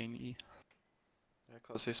team of A&E. Yeah,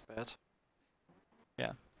 cause he's bad.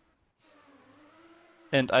 Yeah.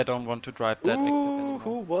 And I don't want to drive that active Ooh, anymore.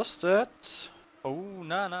 who was that? Oh,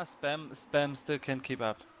 nah, spam still can keep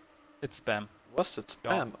up. It's spam. Was it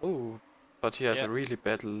Yeah. spam? Oh, but he has Yeah, a really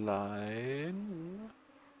bad line.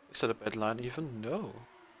 Is that a bad line even? No.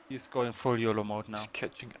 he's going full YOLO mode now. He's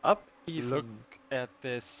catching up even. Look at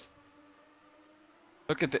this.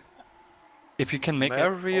 Look at the... If you can make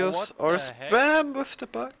Marius it... Oh, or what the heck? spam with the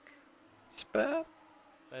bug. Spam?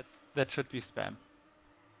 That should be spam.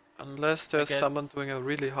 Unless there's guess- someone doing a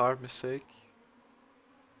really hard mistake.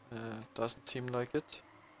 Doesn't seem like it.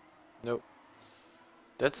 No.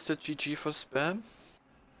 That's the GG for spam.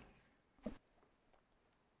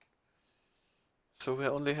 So we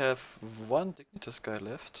only have one Dignitas guy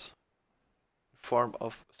left. In form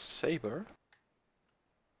of Saber.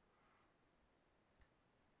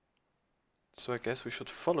 So I guess we should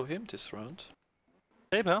follow him this round.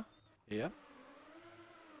 Saber? Yeah.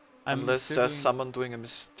 I'm Unless still there's doing- someone doing a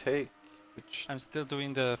mistake. Which... I'm still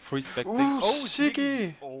doing the free spec Ooh, thing. Oh,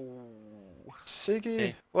 Siggy! Oh. Siggy,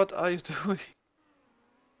 Okay. what are you doing?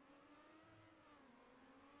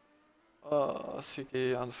 Oh,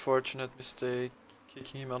 Siggy, unfortunate mistake.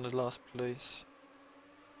 Kicking him on the last place.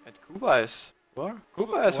 And Kubais. What?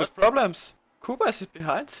 Kubais with problems. Kubais is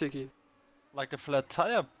behind Siggy. Like a flat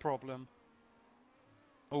tire problem.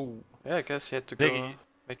 Oh. Yeah, I guess he had to Ziggy. go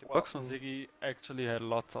make a Well, box on. Ziggy actually had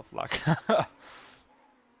lots of luck. Yeah,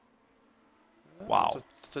 Wow.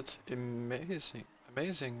 That's amazing.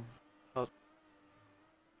 Amazing.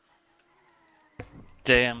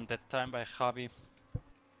 Damn, that time by Javi.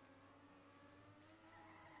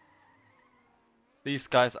 These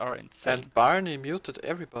guys are insane. And Barney muted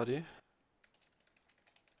everybody.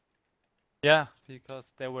 Yeah,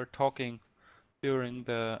 because they were talking during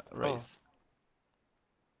the race.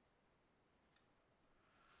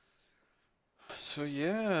 So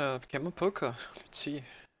yeah, Cameron Poker. Let's see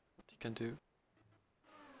what he can do.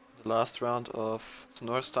 The last round of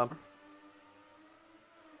Snorstump.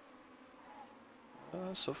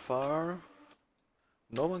 So far,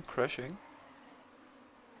 no one crashing.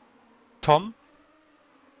 Tom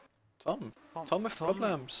Tom with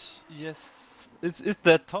problems. Yes. Is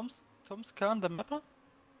that Tom's car on the mapper?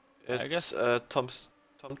 It's Tom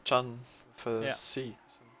Chan with a C.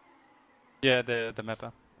 So. Yeah, the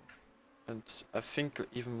mapper. And I think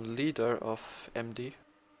even leader of MD.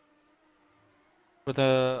 With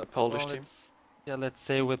a Polish team. Yeah, let's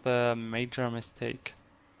say with a major mistake.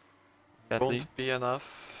 Won't be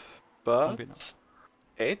enough, but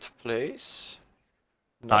 8th place.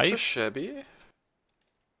 Not too shabby.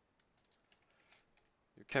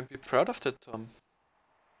 You can be proud of that, Tom.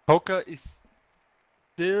 Poker is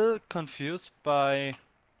still confused by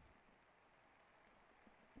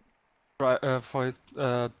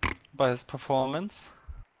by his performance.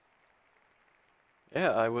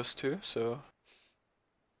 Yeah, I was too, so...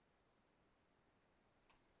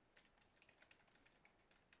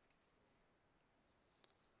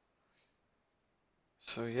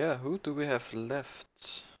 So yeah, who do we have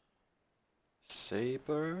left?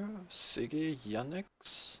 Saber, Siggy,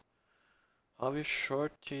 Yannick's, Javi,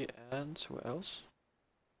 Shorty, and who else?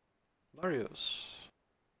 Marius.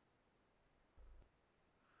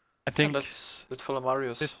 I think let's follow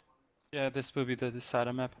Marius. This will be the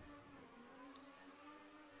decider map.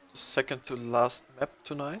 The second to last map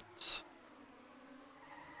tonight.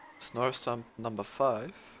 Snorstump number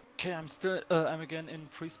 5. Okay, I'm again in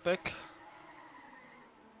free spec.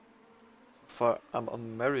 So far I'm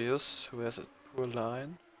on Marius, who has a poor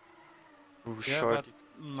line. Ooh, Shorty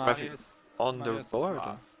Marius on the board.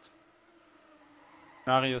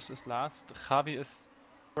 Marius is last. Javi is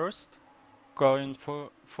first, going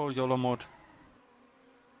for YOLO mode.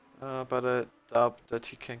 But I doubt that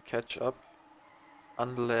he can catch up.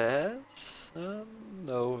 Unless...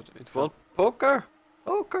 no, it won't. Poker!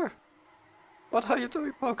 Poker! What are you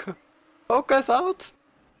doing, Poker? Poker's out!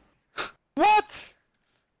 What?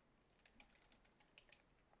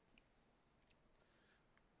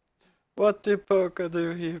 What did Poker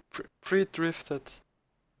do? He pre-drifted.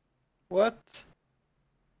 What?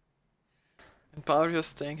 And Mario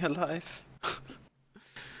staying alive?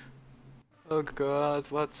 Oh god,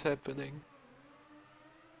 what's happening?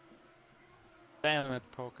 Damn it,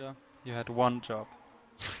 poker. You had one job.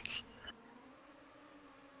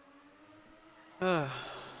 I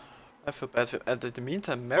feel bad. And in the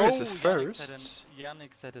meantime, Marius is first.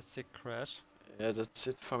 Yannick had a sick crash. Yeah, that's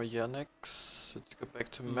it from Yannick. Let's go back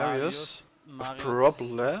to Marius. Of Marius.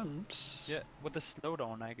 Problems. Yeah, with the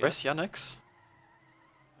slowdown, I guess. Where's Yannick?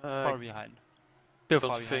 Far behind. I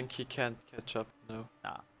don't think he can catch up, no.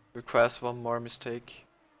 Nah. Requires one more mistake.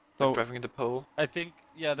 Like driving in the pole. I think,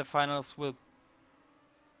 yeah, the finals will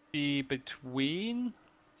be between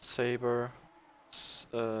Saber,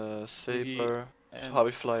 Saber, and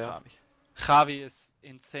Javi Flyer. Javi is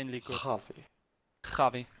insanely good.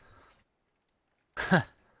 Javi.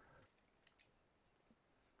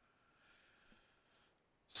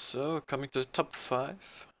 So, coming to the top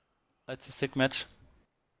 5. That's a sick match.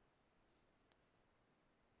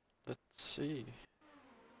 Let's see.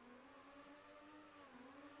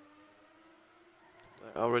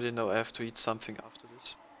 I already know I have to eat something after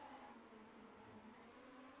this.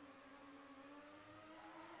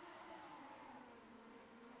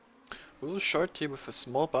 Ooh, Shorty with a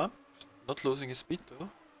small bump. Not losing his speed though.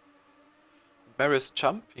 Marius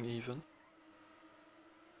jumping even.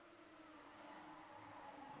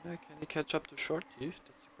 Can he catch up to Shorty?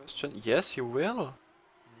 That's the question. Yes, he will.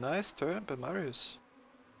 Nice turn by Marius.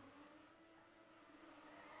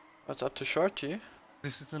 What's up to Shorty?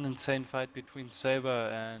 This is an insane fight between Saber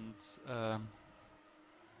and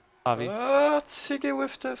Javi. Ziggy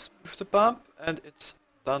with the bump, and it's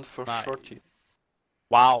done for Shorty.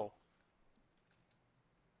 Wow.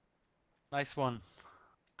 Nice one.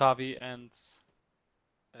 Javi and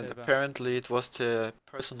Saber. Apparently it was the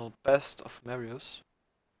personal best of Marius.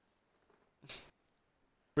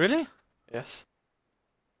 Really? Yes.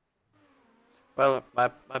 Well, my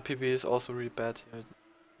PB is also really bad here. I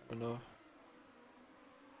don't know.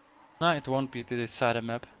 No, it won't be the decider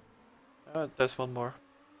map. There's one more.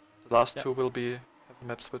 The last two will be have a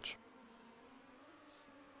map switch.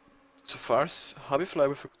 So far, Hobbyfly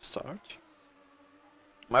with a good start.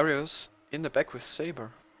 Marius in the back with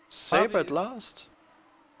Saber. Saber at last.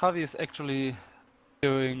 Javi is actually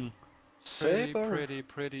doing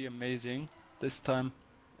pretty amazing this time.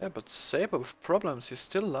 Yeah, but Saber with problems, he's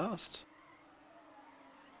still last.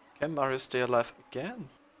 Can Marius stay alive again?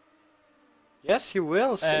 Yes, he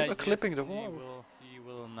will. Saber clipping the wall. He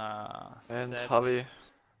will nah. And Javi.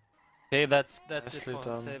 Okay, that's it for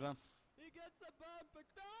done. Saber.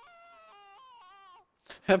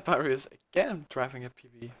 And Marius again driving a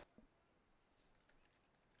PB.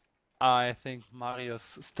 I think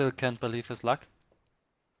Marius still can't believe his luck.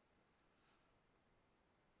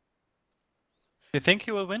 You think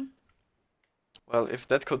he will win? Well, if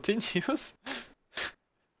that continues,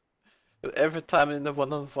 every time in the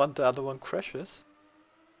one-on-one the other one crashes.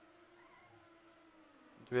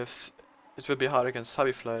 It will be hard against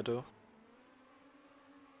Hobbyfly though.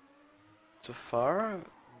 So far,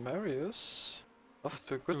 Marius off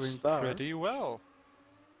to a good start. Pretty well.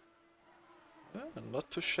 Yeah,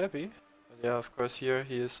 not too shabby. But yeah, of course here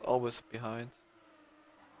he is always behind.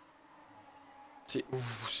 See, ooh,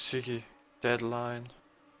 Ziggy, deadline.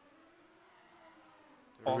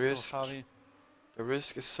 The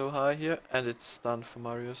risk is so high here, and it's done for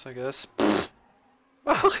Marius, I guess.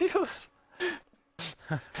 Marius!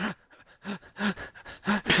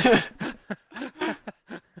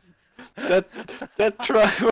 that try